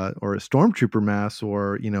or a Stormtrooper mask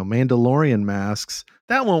or, Mandalorian masks.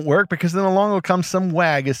 That won't work because then along will come some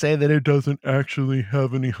wag and say that it doesn't actually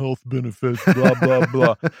have any health benefits, blah, blah,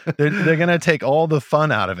 blah. They're going to take all the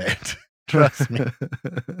fun out of it. Trust me.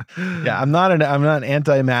 Yeah, I'm not an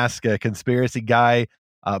anti-mask conspiracy guy,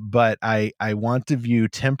 but I want to view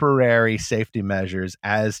temporary safety measures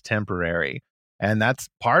as temporary. And that's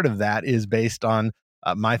part of that is based on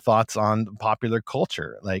my thoughts on popular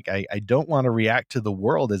culture. Like, I don't want to react to the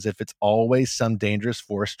world as if it's always some dangerous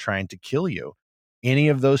force trying to kill you. Any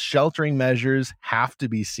of those sheltering measures have to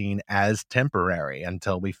be seen as temporary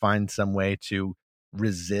until we find some way to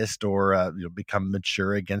resist or become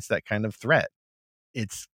mature against that kind of threat.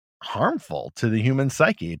 It's harmful to the human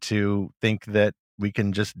psyche to think that we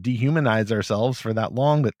can just dehumanize ourselves for that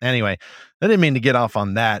long. But anyway, I didn't mean to get off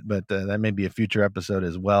on that, but that may be a future episode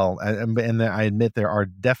as well. And I admit there are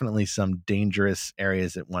definitely some dangerous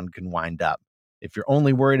areas that one can wind up. If you're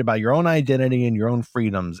only worried about your own identity and your own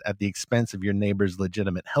freedoms at the expense of your neighbor's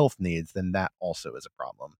legitimate health needs, then that also is a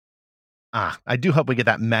problem. I do hope we get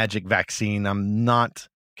that magic vaccine. I'm not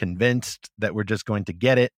convinced that we're just going to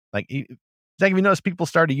get it. Like, Zach, if you notice, people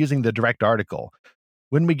started using the direct article.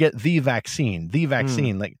 When we get the vaccine,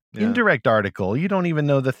 indirect article, you don't even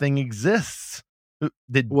know the thing exists.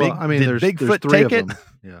 Did Bigfoot three take it? Them.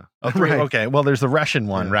 Yeah. Right. Okay. Well, there's the Russian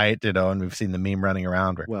one, right? And we've seen the meme running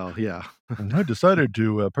around. Well, yeah. And I decided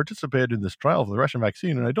to participate in this trial for the Russian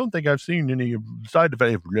vaccine, and I don't think I've seen any side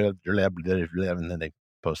effects. And then they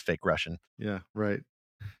post fake Russian. Yeah. Right.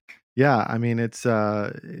 Yeah. I mean, it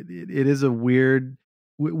is a weird.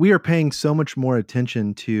 We are paying so much more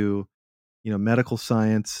attention to, medical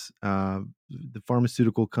science, the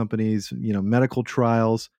pharmaceutical companies, medical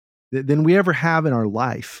trials than we ever have in our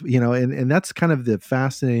life, and that's kind of the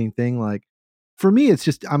fascinating thing. Like, for me, it's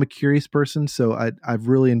just, I'm a curious person. So I've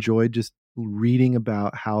really enjoyed just reading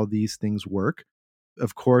about how these things work.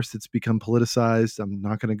 Of course, it's become politicized. I'm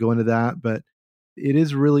not going to go into that, but it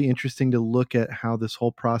is really interesting to look at how this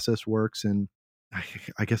whole process works. And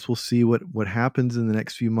I guess we'll see what happens in the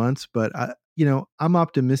next few months, but I'm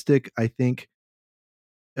optimistic. I think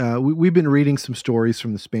we've been reading some stories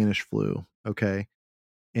from the Spanish flu. Okay.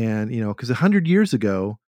 And, because 100 years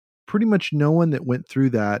ago, pretty much no one that went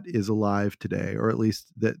through that is alive today, or at least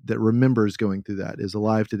that remembers going through that is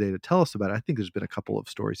alive today to tell us about it. I think there's been a couple of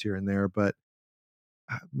stories here and there, but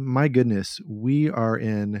my goodness, we are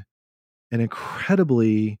in an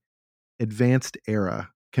incredibly advanced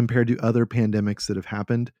era compared to other pandemics that have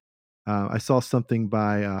happened. I saw something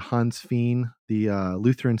by Hans Feen, the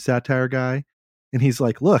Lutheran satire guy. And he's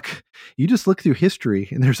like, look, you just look through history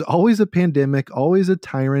and there's always a pandemic, always a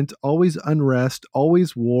tyrant, always unrest,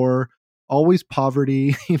 always war, always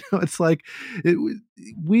poverty. It's like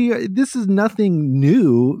this is nothing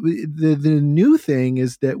new. The new thing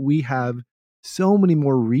is that we have so many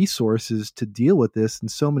more resources to deal with this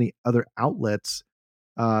and so many other outlets.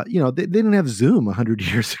 They didn't have Zoom 100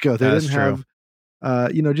 years ago. They didn't have,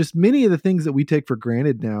 just many of the things that we take for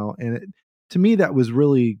granted now. And to me, that was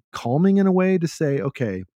really calming in a way to say,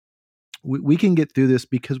 okay, we can get through this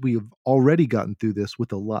because we have already gotten through this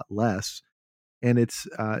with a lot less. And it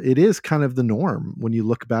is kind of the norm when you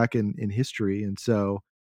look back in history. And so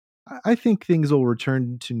I think things will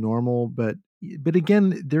return to normal, but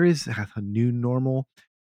again, there is a new normal.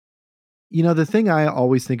 The thing I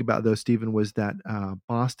always think about though, Stephen, was that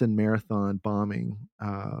Boston Marathon bombing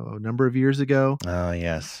a number of years ago. Oh,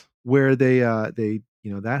 yes. Where they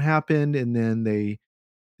that happened, and then they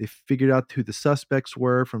figured out who the suspects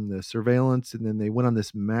were from the surveillance, and then they went on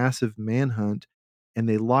this massive manhunt, and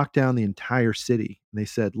they locked down the entire city. And they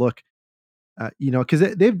said, look, because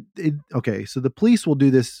okay, so the police will do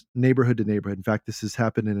this neighborhood to neighborhood. In fact, this has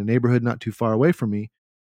happened in a neighborhood not too far away from me,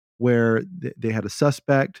 where they had a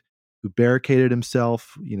suspect who barricaded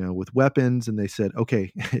himself, with weapons, and they said,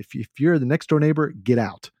 okay, if you're the next door neighbor, get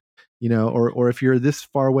out. Or if you're this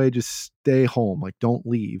far away, just stay home, like don't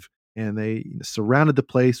leave. And they surrounded the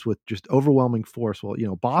place with just overwhelming force. Well,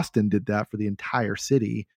 Boston did that for the entire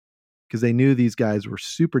city because they knew these guys were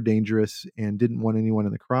super dangerous and didn't want anyone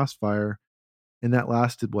in the crossfire. And that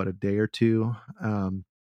lasted, a day or two. And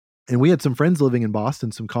we had some friends living in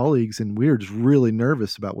Boston, some colleagues, and we were just really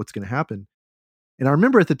nervous about what's going to happen. And I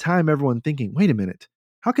remember at the time, everyone thinking, wait a minute,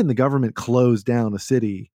 how can the government close down a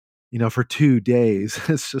city, for 2 days?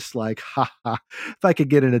 It's just like, if I could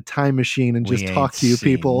get in a time machine and just talk to you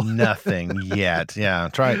people. Nothing yet. Yeah.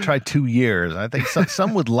 Try 2 years. I think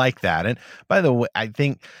some would like that. And by the way, I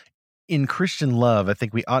think in Christian love, I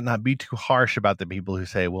think we ought not be too harsh about the people who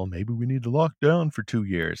say, well, maybe we need to lock down for 2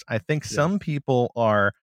 years. I think some people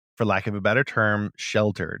are, for lack of a better term,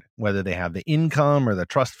 sheltered, whether they have the income or the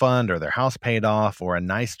trust fund or their house paid off or a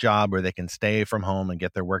nice job where they can stay from home and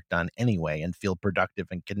get their work done anyway and feel productive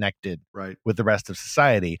and connected with the rest of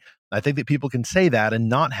society. I think that people can say that and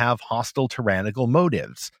not have hostile, tyrannical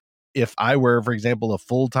motives. If I were, for example, a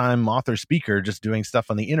full-time author speaker just doing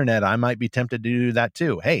stuff on the internet, I might be tempted to do that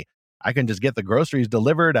too. Hey, I can just get the groceries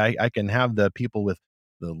delivered. I can have the people with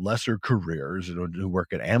the lesser careers who work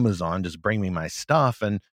at Amazon just bring me my stuff.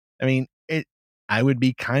 And I mean, I would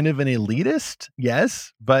be kind of an elitist,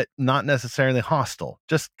 yes, but not necessarily hostile,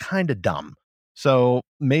 just kind of dumb. So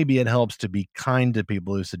maybe it helps to be kind to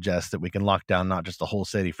people who suggest that we can lock down not just a whole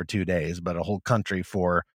city for 2 days, but a whole country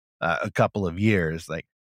for a couple of years. Like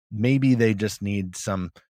maybe they just need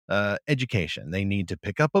some education. They need to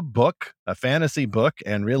pick up a book, a fantasy book,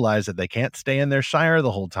 and realize that they can't stay in their shire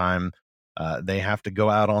the whole time. They have to go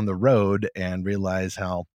out on the road and realize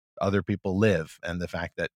how other people live, and the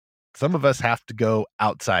fact that some of us have to go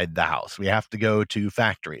outside the house. We have to go to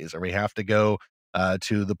factories, or we have to go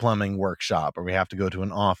to the plumbing workshop, or we have to go to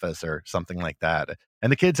an office or something like that.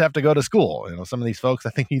 And the kids have to go to school. Some of these folks, I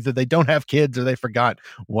think either they don't have kids or they forgot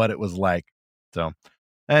what it was like. So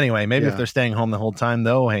anyway, maybe if they're staying home the whole time,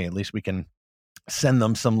 though, hey, at least we can send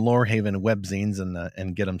them some Lorehaven webzines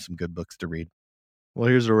and get them some good books to read. Well,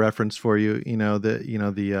 here's a reference for you.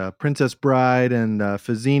 The Princess Bride and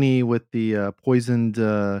Fazzini with the poisoned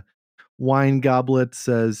wine goblet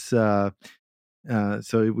says. So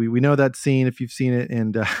we know that scene if you've seen it,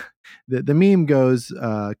 and the meme goes,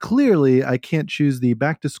 clearly I can't choose the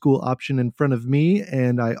back to school option in front of me,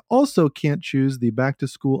 and I also can't choose the back to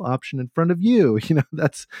school option in front of you.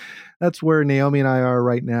 That's where Naomi and I are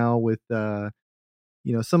right now with some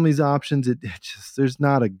of these options. It just, there's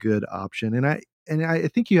not a good option, and I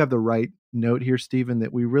think you have the right note here, Stephen,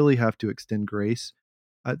 that we really have to extend grace.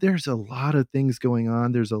 There's a lot of things going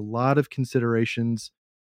on. There's a lot of considerations,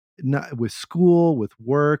 not with school, with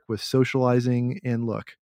work, with socializing. And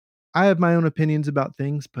look, I have my own opinions about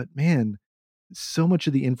things, but man, so much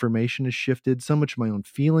of the information has shifted. So much of my own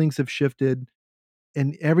feelings have shifted,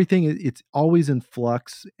 and everything, it's always in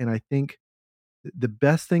flux. And I think the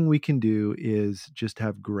best thing we can do is just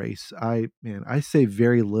have grace. I say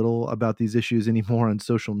very little about these issues anymore on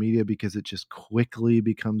social media because it just quickly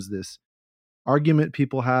becomes this argument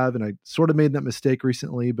people have. And I sort of made that mistake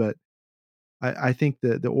recently, but I think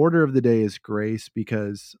the order of the day is grace,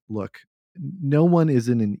 because look, no one is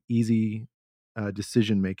in an easy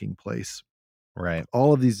decision-making place. Right.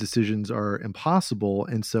 All of these decisions are impossible.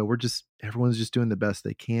 And so everyone's just doing the best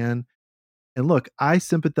they can. And look, I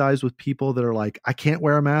sympathize with people that are like, I can't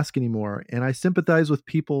wear a mask anymore. And I sympathize with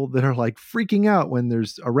people that are like freaking out when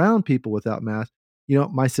there's around people without masks.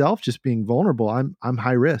 Myself just being vulnerable, I'm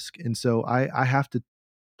high risk. And so I have to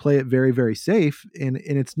play it very, very safe. And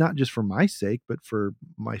it's not just for my sake, but for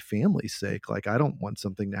my family's sake. Like, I don't want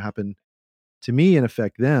something to happen to me and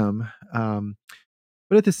affect them.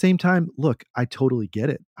 But at the same time, look, I totally get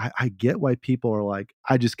it. I get why people are like,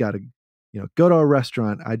 I just got to, go to a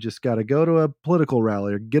restaurant. I just got to go to a political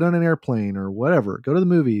rally or get on an airplane or whatever, go to the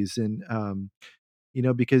movies. And,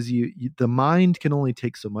 because the mind can only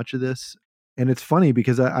take so much of this. And it's funny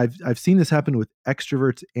because I've seen this happen with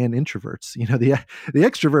extroverts and introverts. The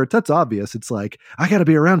extroverts, that's obvious. It's like, I got to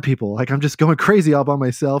be around people. Like, I'm just going crazy all by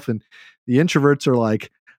myself. And the introverts are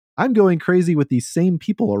like, I'm going crazy with these same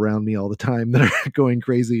people around me all the time that are going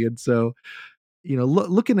crazy. And so,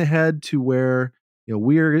 looking ahead to where,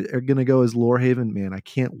 we're going to go as Lorehaven, man, I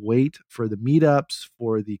can't wait for the meetups,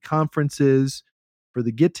 for the conferences, for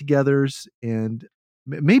the get-togethers, and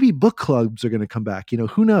maybe book clubs are going to come back.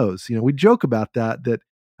 Who knows? We joke about that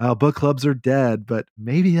book clubs are dead, but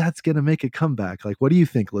maybe that's going to make a comeback. Like, what do you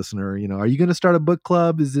think, listener? Are you going to start a book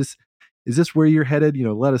club? Is this where you're headed?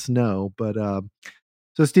 Let us know. But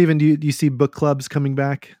so, Stephen, do you see book clubs coming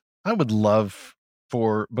back? I would love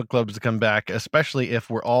for book clubs to come back, especially if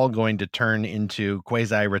we're all going to turn into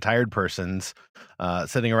quasi-retired persons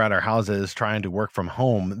sitting around our houses trying to work from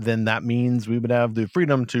home. Then that means we would have the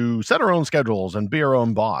freedom to set our own schedules and be our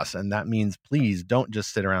own boss. And that means, please don't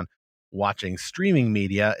just sit around watching streaming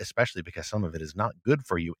media, especially because some of it is not good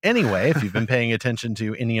for you anyway, if you've been paying attention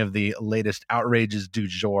to any of the latest outrages du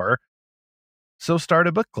jour. So start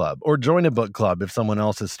a book club or join a book club if someone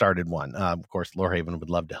else has started one. Of course, Lorehaven would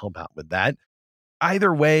love to help out with that.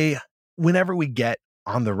 Either way, whenever we get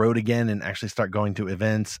on the road again and actually start going to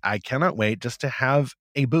events, I cannot wait just to have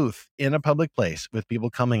a booth in a public place with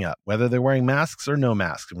people coming up, whether they're wearing masks or no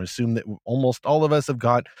masks. And we assume that almost all of us have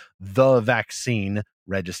got the vaccine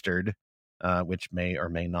registered, which may or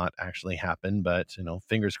may not actually happen, but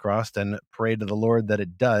fingers crossed, and pray to the Lord that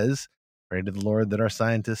it does. Pray to the Lord that our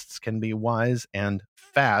scientists can be wise and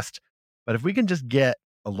fast. But if we can just get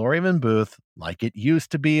a Lorehaven booth like it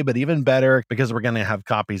used to be, but even better, because we're going to have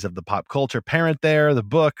copies of the Pop Culture Parent there, the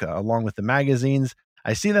book, along with the magazines.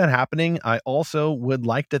 I see that happening. I also would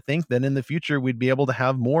like to think that in the future, we'd be able to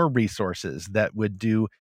have more resources that would do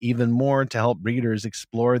even more to help readers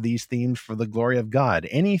explore these themes for the glory of God.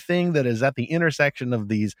 Anything that is at the intersection of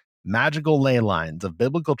these magical ley lines of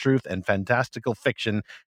biblical truth and fantastical fiction,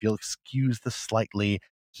 if you'll excuse the slightly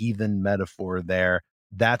heathen metaphor there,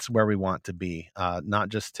 that's where we want to be, not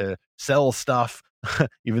just to sell stuff,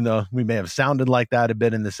 even though we may have sounded like that a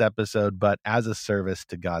bit in this episode, but as a service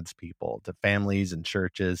to God's people, to families and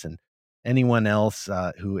churches and anyone else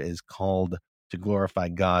who is called to glorify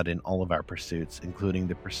God in all of our pursuits, including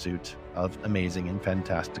the pursuit of amazing and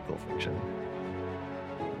fantastical fiction.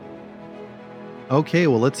 Okay,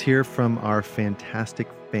 well, let's hear from our fantastic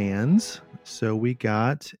fans. So we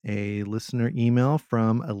got a listener email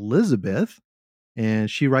from Elizabeth, and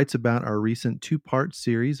she writes about our recent 2-part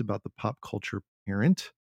series about the pop culture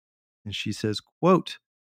parent. And she says, quote,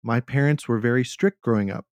 "My parents were very strict growing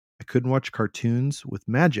up. I couldn't watch cartoons with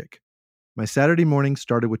magic. My Saturday morning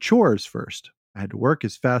started with chores first. I had to work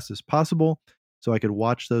as fast as possible so I could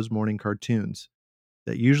watch those morning cartoons.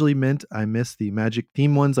 That usually meant I missed the magic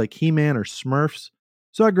theme ones like He-Man or Smurfs,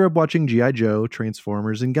 so I grew up watching G.I. Joe,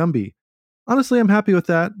 Transformers, and Gumby. Honestly, I'm happy with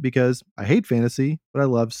that because I hate fantasy, but I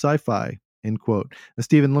love sci-fi." End quote. Now,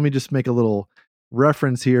 Stephen, let me just make a little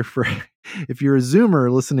reference here for if you're a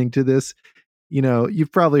Zoomer listening to this.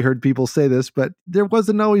 You've probably heard people say this, but there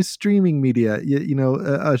wasn't always streaming media.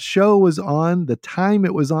 A show was on the time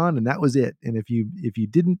it was on, and that was it. And if you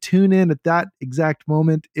didn't tune in at that exact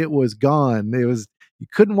moment, it was gone. You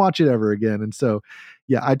couldn't watch it ever again. And so,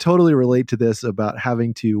 yeah, I totally relate to this about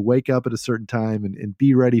having to wake up at a certain time and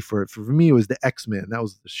be ready for it. For me, it was the X-Men. That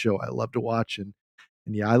was the show I loved to watch. And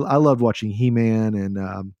yeah, I loved watching He-Man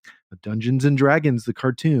and Dungeons and Dragons, the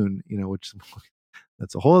cartoon, which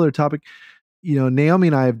that's a whole other topic. Naomi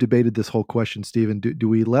and I have debated this whole question, Stephen. Do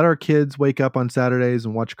we let our kids wake up on Saturdays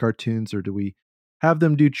and watch cartoons, or do we have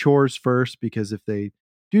them do chores first? Because if they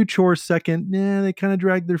do chores second, they kind of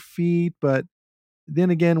drag their feet. But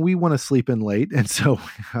then again, we want to sleep in late. And so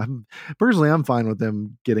I'm fine with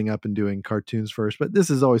them getting up and doing cartoons first. But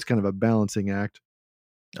this is always kind of a balancing act.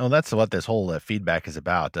 Oh, that's what this whole feedback is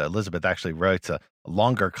about. Elizabeth actually writes a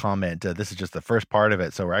longer comment. This is just the first part of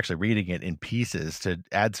it, so we're actually reading it in pieces to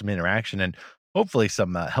add some interaction and hopefully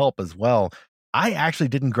some help as well. I actually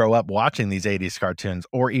didn't grow up watching these 80s cartoons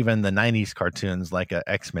or even the 90s cartoons like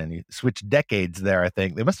X-Men. You switched decades there, I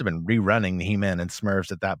think. They must have been rerunning the He-Man and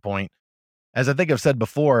Smurfs at that point. As I think I've said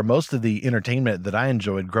before, most of the entertainment that I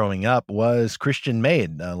enjoyed growing up was Christian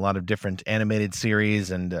made. A lot of different animated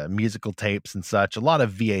series and musical tapes and such, a lot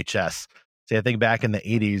of VHS. See, I think back in the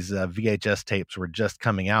 80s, VHS tapes were just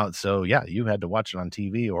coming out. So, yeah, you had to watch it on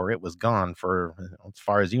TV or it was gone for, as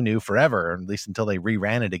far as you knew, forever, at least until they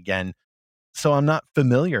reran it again. So I'm not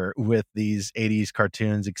familiar with these 80s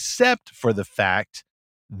cartoons, except for the fact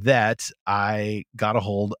that I got a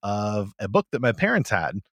hold of a book that my parents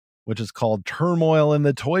had, which is called Turmoil in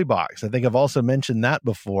the Toy Box. I think I've also mentioned that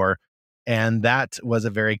before. And that was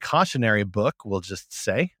a very cautionary book, we'll just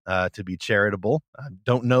say, to be charitable. I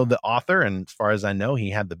don't know the author, and as far as I know,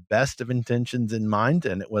 he had the best of intentions in mind,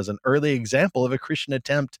 and it was an early example of a Christian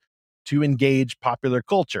attempt to engage popular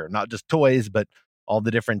culture, not just toys, but all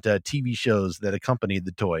the different TV shows that accompanied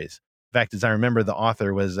the toys. In fact, as I remember, the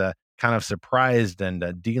author was kind of surprised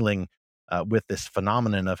and dealing with this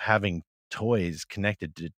phenomenon of having toys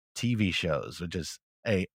connected to TV shows, which is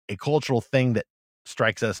a cultural thing that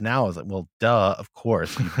strikes us now as like, well, duh, of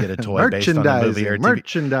course you get a toy based on a movie or TV.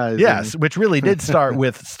 Merchandising. Yes, which really did start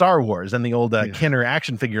with Star Wars and the old Kenner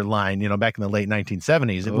action figure line, back in the late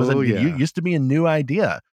 1970s. It used to be a new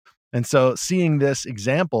idea. And so seeing this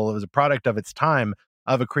example as a product of its time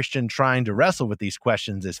of a Christian trying to wrestle with these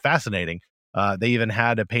questions is fascinating. They even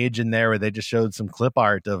had a page in there where they just showed some clip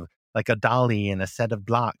art of like a dolly and a set of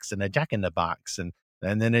blocks and a jack-in-the-box. And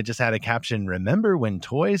then it just had a caption, "Remember when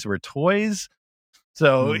toys were toys?"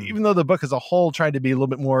 So even though the book as a whole tried to be a little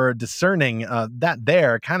bit more discerning, that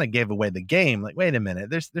there kind of gave away the game. Like, wait a minute,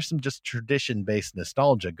 there's some just tradition-based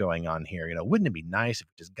nostalgia going on here. Wouldn't it be nice if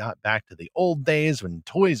we just got back to the old days when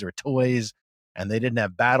toys were toys and they didn't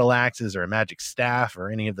have battle axes or a magic staff or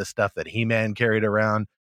any of the stuff that He-Man carried around?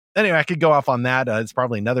 Anyway, I could go off on that. It's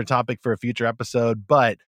probably another topic for a future episode,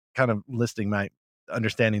 but kind of listing my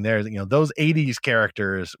understanding there, those 80s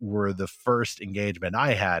characters were the first engagement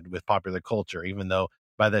I had with popular culture, even though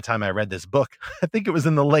by the time I read this book, I think it was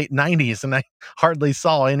in the late 90s and I hardly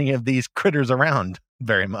saw any of these critters around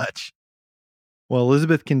very much. Well,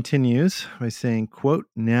 Elizabeth continues by saying, quote,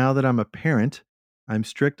 "Now that I'm a parent, I'm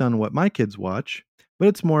strict on what my kids watch, but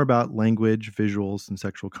it's more about language, visuals, and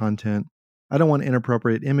sexual content. I don't want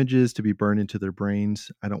inappropriate images to be burned into their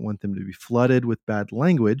brains. I don't want them to be flooded with bad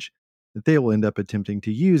language that they will end up attempting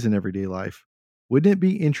to use in everyday life. Wouldn't it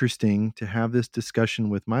be interesting to have this discussion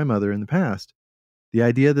with my mother in the past? The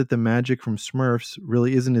idea that the magic from Smurfs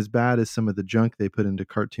really isn't as bad as some of the junk they put into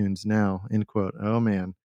cartoons now." End quote. Oh,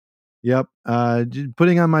 man. Yep.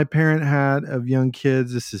 Putting on my parent hat of young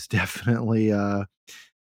kids, this is definitely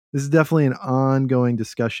an ongoing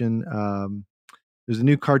discussion. There's a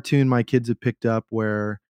new cartoon my kids have picked up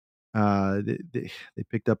where They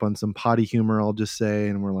picked up on some potty humor, I'll just say,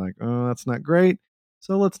 and we're like, oh, that's not great.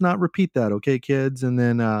 So let's not repeat that, okay, kids? And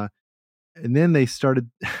then they started.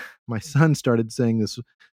 My son started saying this.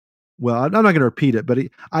 Well, I'm not going to repeat it, but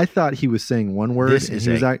I thought he was saying one word. This and is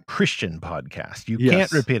he was a Christian podcast. You Yes.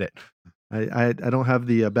 can't repeat it. I don't have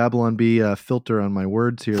the Babylon Bee filter on my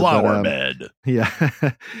words here. Flower bed. Yeah.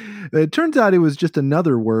 It turns out it was just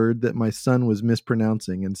another word that my son was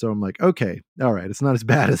mispronouncing. And so I'm like, okay, all right. It's not as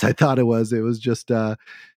bad as I thought it was. It was just, his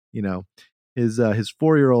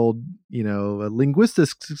 4-year-old, linguistic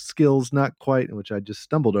skills, not quite, which I just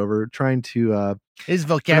stumbled over, trying to his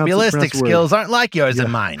vocabulistic skills aren't like yours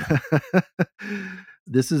and mine.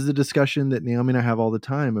 This is the discussion that Naomi and I have all the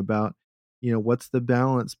time about, what's the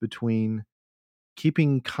balance between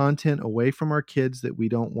keeping content away from our kids that we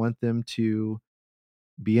don't want them to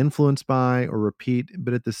be influenced by or repeat,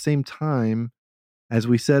 but at the same time, as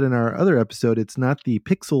we said in our other episode, it's not the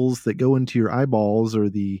pixels that go into your eyeballs or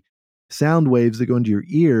the sound waves that go into your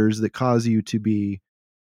ears that cause you to be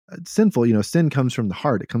sinful. Sin comes from the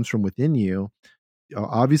heart. It comes from within you.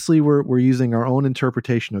 Obviously, we're using our own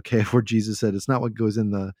interpretation, okay, where Jesus said it's not what goes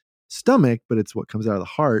in the stomach, but it's what comes out of the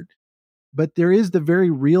heart. But there is the very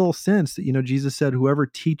real sense that, Jesus said, whoever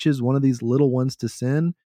teaches one of these little ones to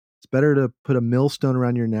sin, it's better to put a millstone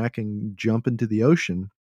around your neck and jump into the ocean.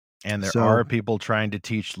 And there are people trying to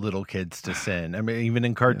teach little kids to sin. I mean, even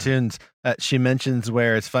in cartoons, she mentions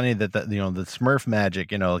where it's funny that the Smurf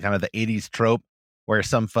magic, kind of the 80s trope where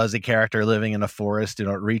some fuzzy character living in a forest,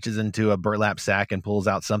 reaches into a burlap sack and pulls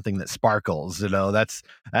out something that sparkles. That's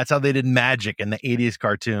how they did magic in the 80s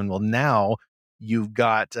cartoon. Well, now you've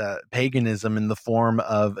got paganism in the form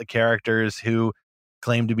of characters who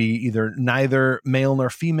claim to be either neither male nor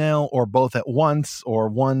female or both at once or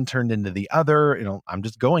one turned into the other. I'm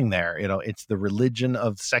just going there. It's the religion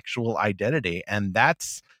of sexual identity. And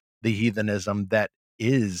that's the heathenism that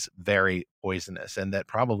is very poisonous. And that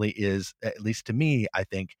probably is, at least to me, I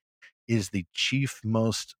think, is the chief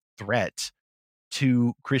most threat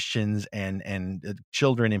to Christians and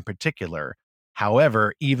children in particular.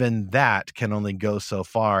 However, even that can only go so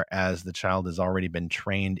far as the child has already been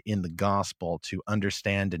trained in the gospel to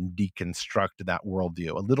understand and deconstruct that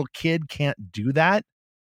worldview. A little kid can't do that.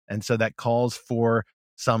 And so that calls for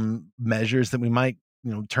some measures that we might,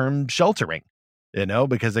 term sheltering,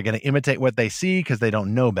 because they're going to imitate what they see because they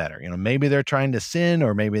don't know better. Maybe they're trying to sin,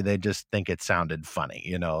 or maybe they just think it sounded funny.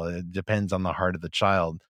 It depends on the heart of the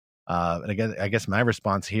child. And again, I guess my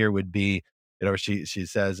response here would be, she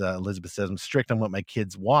says, Elizabeth says, I'm strict on what my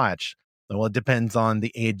kids watch. Well, it depends on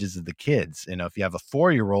the ages of the kids. If you have a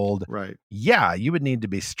 4-year-old, right? Yeah, you would need to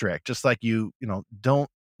be strict. Just like don't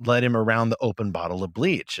let him around the open bottle of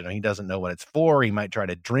bleach. He doesn't know what it's for. He might try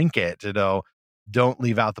to drink it. Don't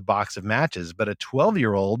leave out the box of matches. But a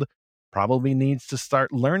 12-year-old probably needs to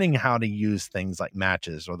start learning how to use things like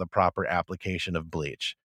matches or the proper application of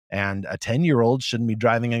bleach. And a 10-year-old shouldn't be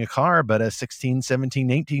driving a car, but a 16, 17,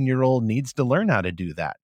 18-year-old needs to learn how to do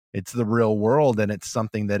that. It's the real world, and it's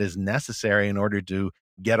something that is necessary in order to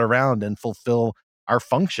get around and fulfill our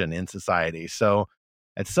function in society. So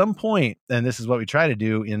at some point, and this is what we try to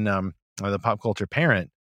do in the Pop Culture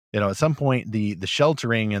Parent, at some point, the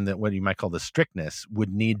sheltering and what you might call the strictness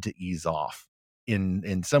would need to ease off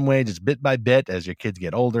in some way, just bit by bit, as your kids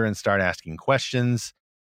get older and start asking questions.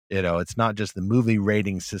 It's not just the movie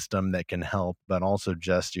rating system that can help, but also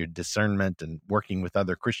just your discernment and working with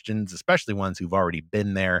other Christians, especially ones who've already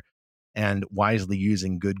been there, and wisely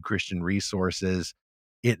using good Christian resources.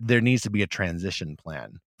 There needs to be a transition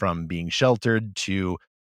plan from being sheltered to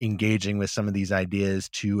engaging with some of these ideas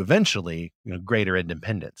to eventually, greater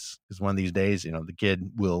independence. Because one of these days, the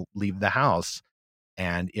kid will leave the house,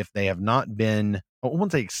 and if they have not been, I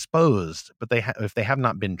won't say exposed, but if they have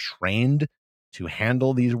not been trained to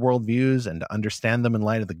handle these worldviews and to understand them in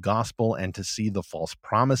light of the gospel and to see the false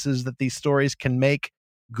promises that these stories can make,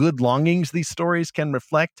 good longings these stories can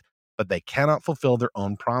reflect, but they cannot fulfill their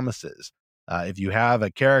own promises. If you have a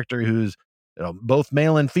character who's both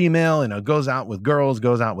male and female, goes out with girls,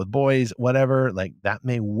 goes out with boys, whatever, like that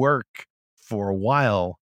may work for a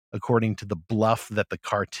while according to the bluff that the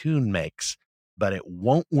cartoon makes, but it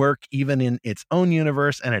won't work even in its own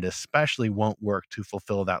universe, and it especially won't work to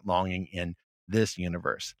fulfill that longing in this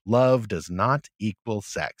universe. Love does not equal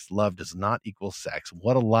sex. Love does not equal sex.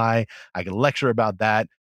 What a lie. I could lecture about that.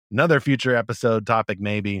 Another future episode topic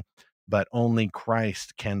maybe, but only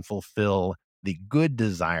Christ can fulfill the good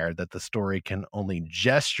desire that the story can only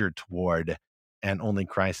gesture toward, and only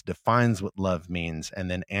Christ defines what love means and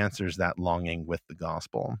then answers that longing with the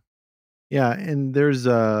gospel. Yeah, and there's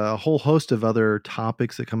a whole host of other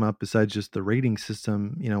topics that come up besides just the rating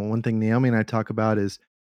system. One thing Naomi and I talk about is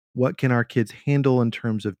what can our kids handle in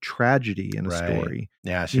terms of tragedy in a Right. story?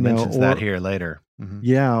 Yeah, she mentions that Or here later.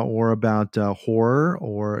 yeah, or about horror,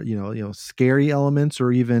 or scary elements,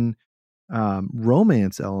 or even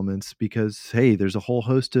romance elements. Because hey, there's a whole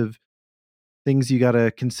host of things you got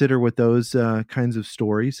to consider with those kinds of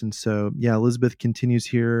stories. And so, yeah, Elizabeth continues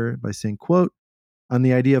here by saying, "Quote." On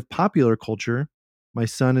the idea of popular culture, my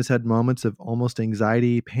son has had moments of almost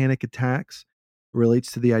anxiety, panic attacks. It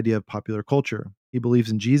relates to the idea of popular culture. He believes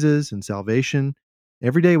in Jesus and salvation.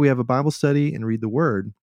 Every day we have a Bible study and read the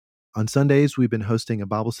Word. On Sundays, we've been hosting a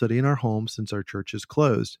Bible study in our home since our church is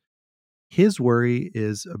closed. His worry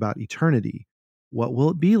is about eternity. What will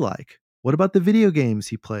it be like? What about the video games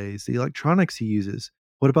he plays, the electronics he uses?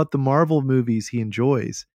 What about the Marvel movies he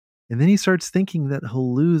enjoys? And then he starts thinking that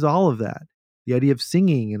he'll lose all of that. The idea of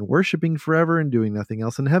singing and worshiping forever and doing nothing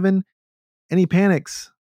else in heaven. And he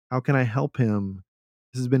panics. How can I help him?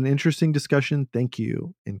 This has been an interesting discussion. Thank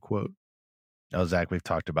you. End quote. Oh, Zach, we've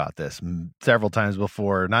talked about this several times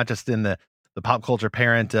before, not just in the pop culture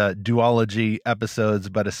parent duology episodes,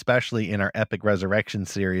 but especially in our Epic Resurrection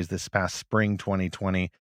series this past spring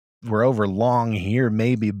 2020. We're over long here,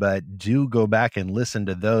 maybe, but do go back and listen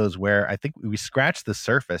to those where I think we scratched the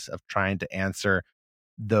surface of trying to answer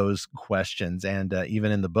those questions. And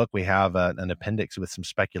even in the book, we have an appendix with some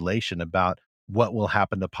speculation about what will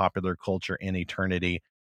happen to popular culture in eternity.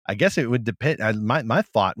 I guess it would depend. My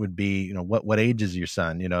thought would be, what age is your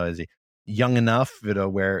son? Is he young enough,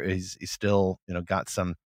 where he's still, got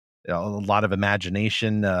some, a lot of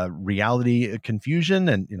imagination, reality confusion,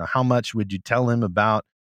 and how much would you tell him about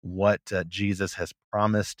what Jesus has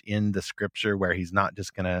promised in the scripture, where he's not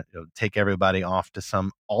just going to take everybody off to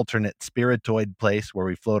some alternate spiritoid place where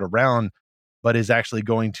we float around, but is actually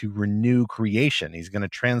going to renew creation. He's going to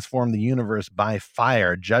transform the universe by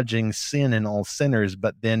fire, judging sin and all sinners,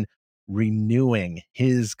 but then renewing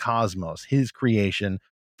his cosmos, his creation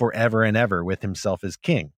forever and ever with himself as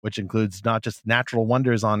king, which includes not just natural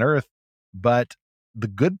wonders on earth, but the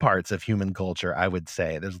good parts of human culture. I would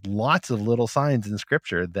say there's lots of little signs in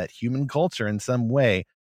scripture that human culture in some way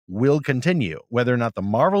will continue. Whether or not the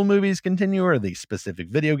Marvel movies continue or the specific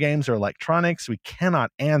video games or electronics, we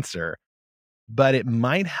cannot answer, but it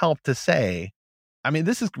might help to say, I mean,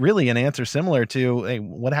 this is really an answer similar to, hey,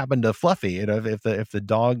 what happened to Fluffy? If the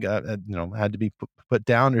dog had to be put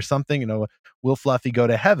down or something, will Fluffy go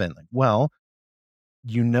to heaven? Like, well,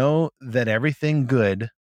 that everything good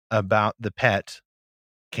about the pet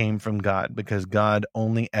came from God, because God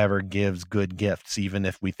only ever gives good gifts, even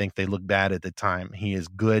if we think they look bad at the time. He is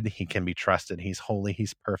good. He can be trusted. He's holy.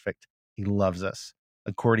 He's perfect. He loves us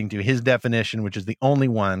according to his definition, which is the only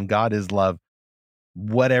one. God is love.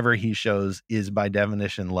 Whatever he shows is by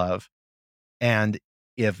definition love. And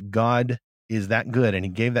if God is that good and he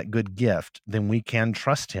gave that good gift, then we can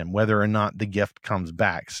trust him whether or not the gift comes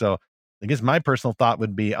back. So I guess my personal thought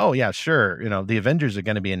would be, oh yeah, sure. The Avengers are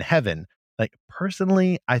going to be in heaven. Like,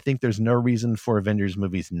 personally, I think there's no reason for Avengers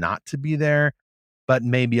movies not to be there, but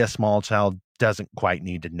maybe a small child doesn't quite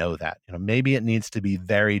need to know that. Maybe it needs to be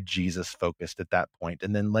very Jesus focused at that point.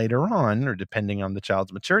 And then later on, or depending on the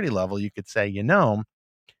child's maturity level, you could say,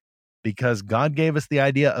 because God gave us the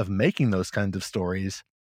idea of making those kinds of stories,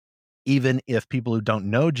 even if people who don't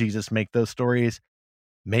know Jesus make those stories,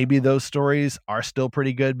 maybe those stories are still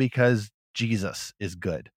pretty good because Jesus is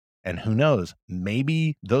good. And who knows,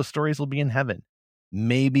 maybe those stories will be in heaven.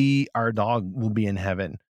 Maybe our dog will be in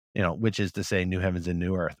heaven, which is to say new heavens and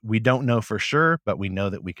new earth. We don't know for sure, but we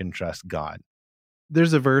know that we can trust God.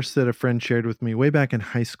 There's a verse that a friend shared with me way back in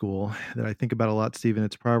high school that I think about a lot, Stephen.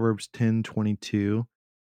 It's Proverbs 10:22,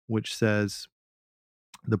 which says,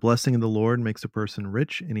 "The blessing of the Lord makes a person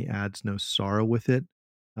rich, and he adds no sorrow with it."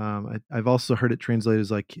 I've also heard it translated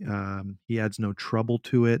as like, he adds no trouble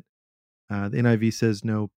to it. The NIV says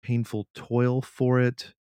no painful toil for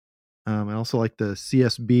it. I also like the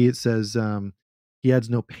CSB. It says, he adds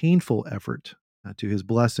no painful effort to his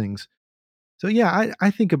blessings. So yeah,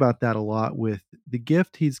 I think about that a lot with the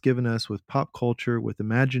gift he's given us with pop culture, with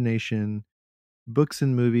imagination, books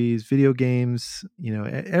and movies, video games,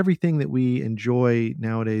 everything that we enjoy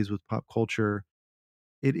nowadays with pop culture.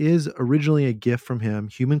 It is originally a gift from him,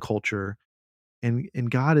 human culture, and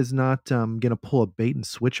God is not going to pull a bait and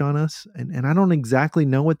switch on us. And I don't exactly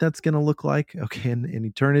know what that's going to look like. Okay, in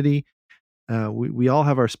eternity, we all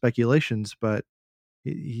have our speculations, but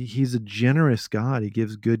he's a generous God. He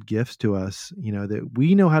gives good gifts to us. That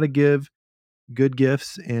we know how to give good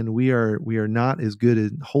gifts, and we are not as good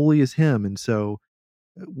and holy as him, and so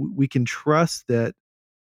we can trust that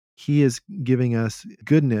he is giving us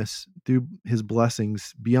goodness through his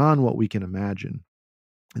blessings beyond what we can imagine.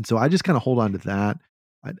 And so I just kind of hold on to that.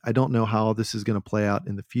 I don't know how this is going to play out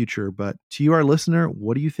in the future, but to you, our listener,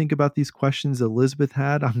 what do you think about these questions Elizabeth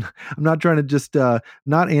had? I'm not trying to just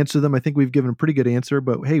not answer them. I think we've given a pretty good answer,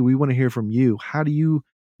 but hey, we want to hear from you. How do you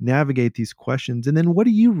navigate these questions? And then what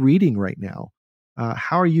are you reading right now?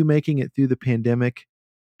 How are you making it through the pandemic,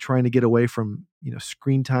 trying to get away from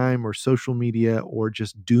screen time or social media or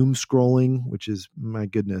just doom scrolling, which is, my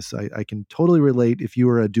goodness, I can totally relate if you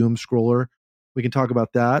were a doom scroller. We can talk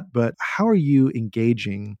about that, but how are you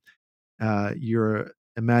engaging your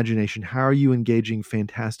imagination? How are you engaging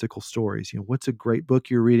fantastical stories? What's a great book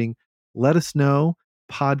you're reading? Let us know,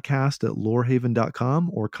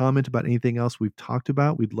 podcast@lorehaven.com, or comment about anything else we've talked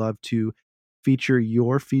about. We'd love to feature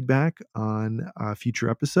your feedback on a future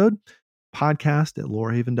episode.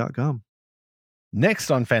 Podcast@lorehaven.com. Next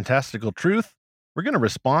on Fantastical Truth, we're going to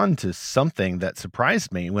respond to something that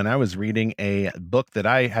surprised me when I was reading a book that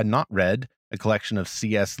I had not read, a collection of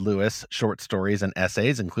C.S. Lewis short stories and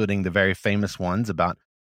essays, including the very famous ones about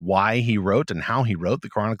why he wrote and how he wrote the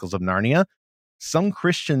Chronicles of Narnia. Some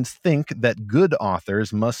Christians think that good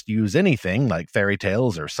authors must use anything like fairy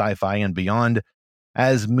tales or sci-fi and beyond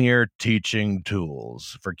as mere teaching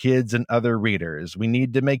tools for kids and other readers. We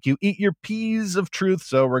need to make you eat your peas of truth,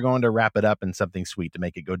 so we're going to wrap it up in something sweet to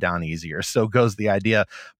make it go down easier. So goes the idea.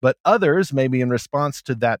 But others, maybe in response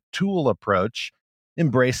to that tool approach,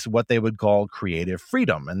 embrace what they would call creative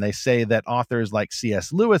freedom. And they say that authors like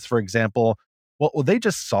C.S. Lewis, for example, well, they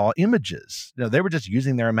just saw images. They were just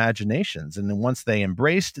using their imaginations. And then once they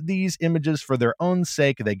embraced these images for their own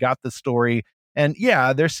sake, they got the story. And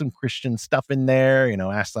yeah, there's some Christian stuff in there.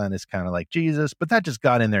 Aslan is kind of like Jesus, but that just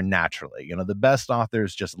got in there naturally. The best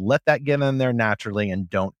authors just let that get in there naturally and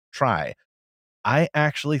don't try. I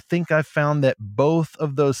actually think I've found that both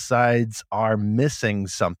of those sides are missing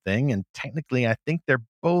something. And technically, I think they're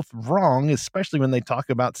both wrong, especially when they talk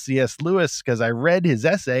about C.S. Lewis, because I read his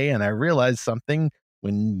essay and I realized something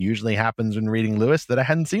when usually happens when reading Lewis that I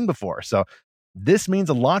hadn't seen before. So this means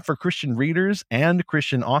a lot for Christian readers and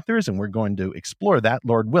Christian authors, and we're going to explore that,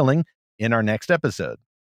 Lord willing, in our next episode.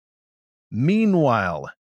 Meanwhile,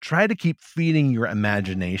 try to keep feeding your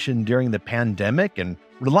imagination during the pandemic and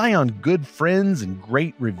rely on good friends and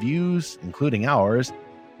great reviews, including ours,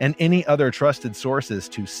 and any other trusted sources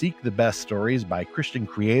to seek the best stories by Christian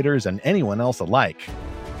creators and anyone else alike,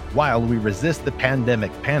 while we resist the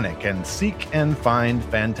pandemic panic and seek and find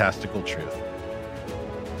fantastical truth.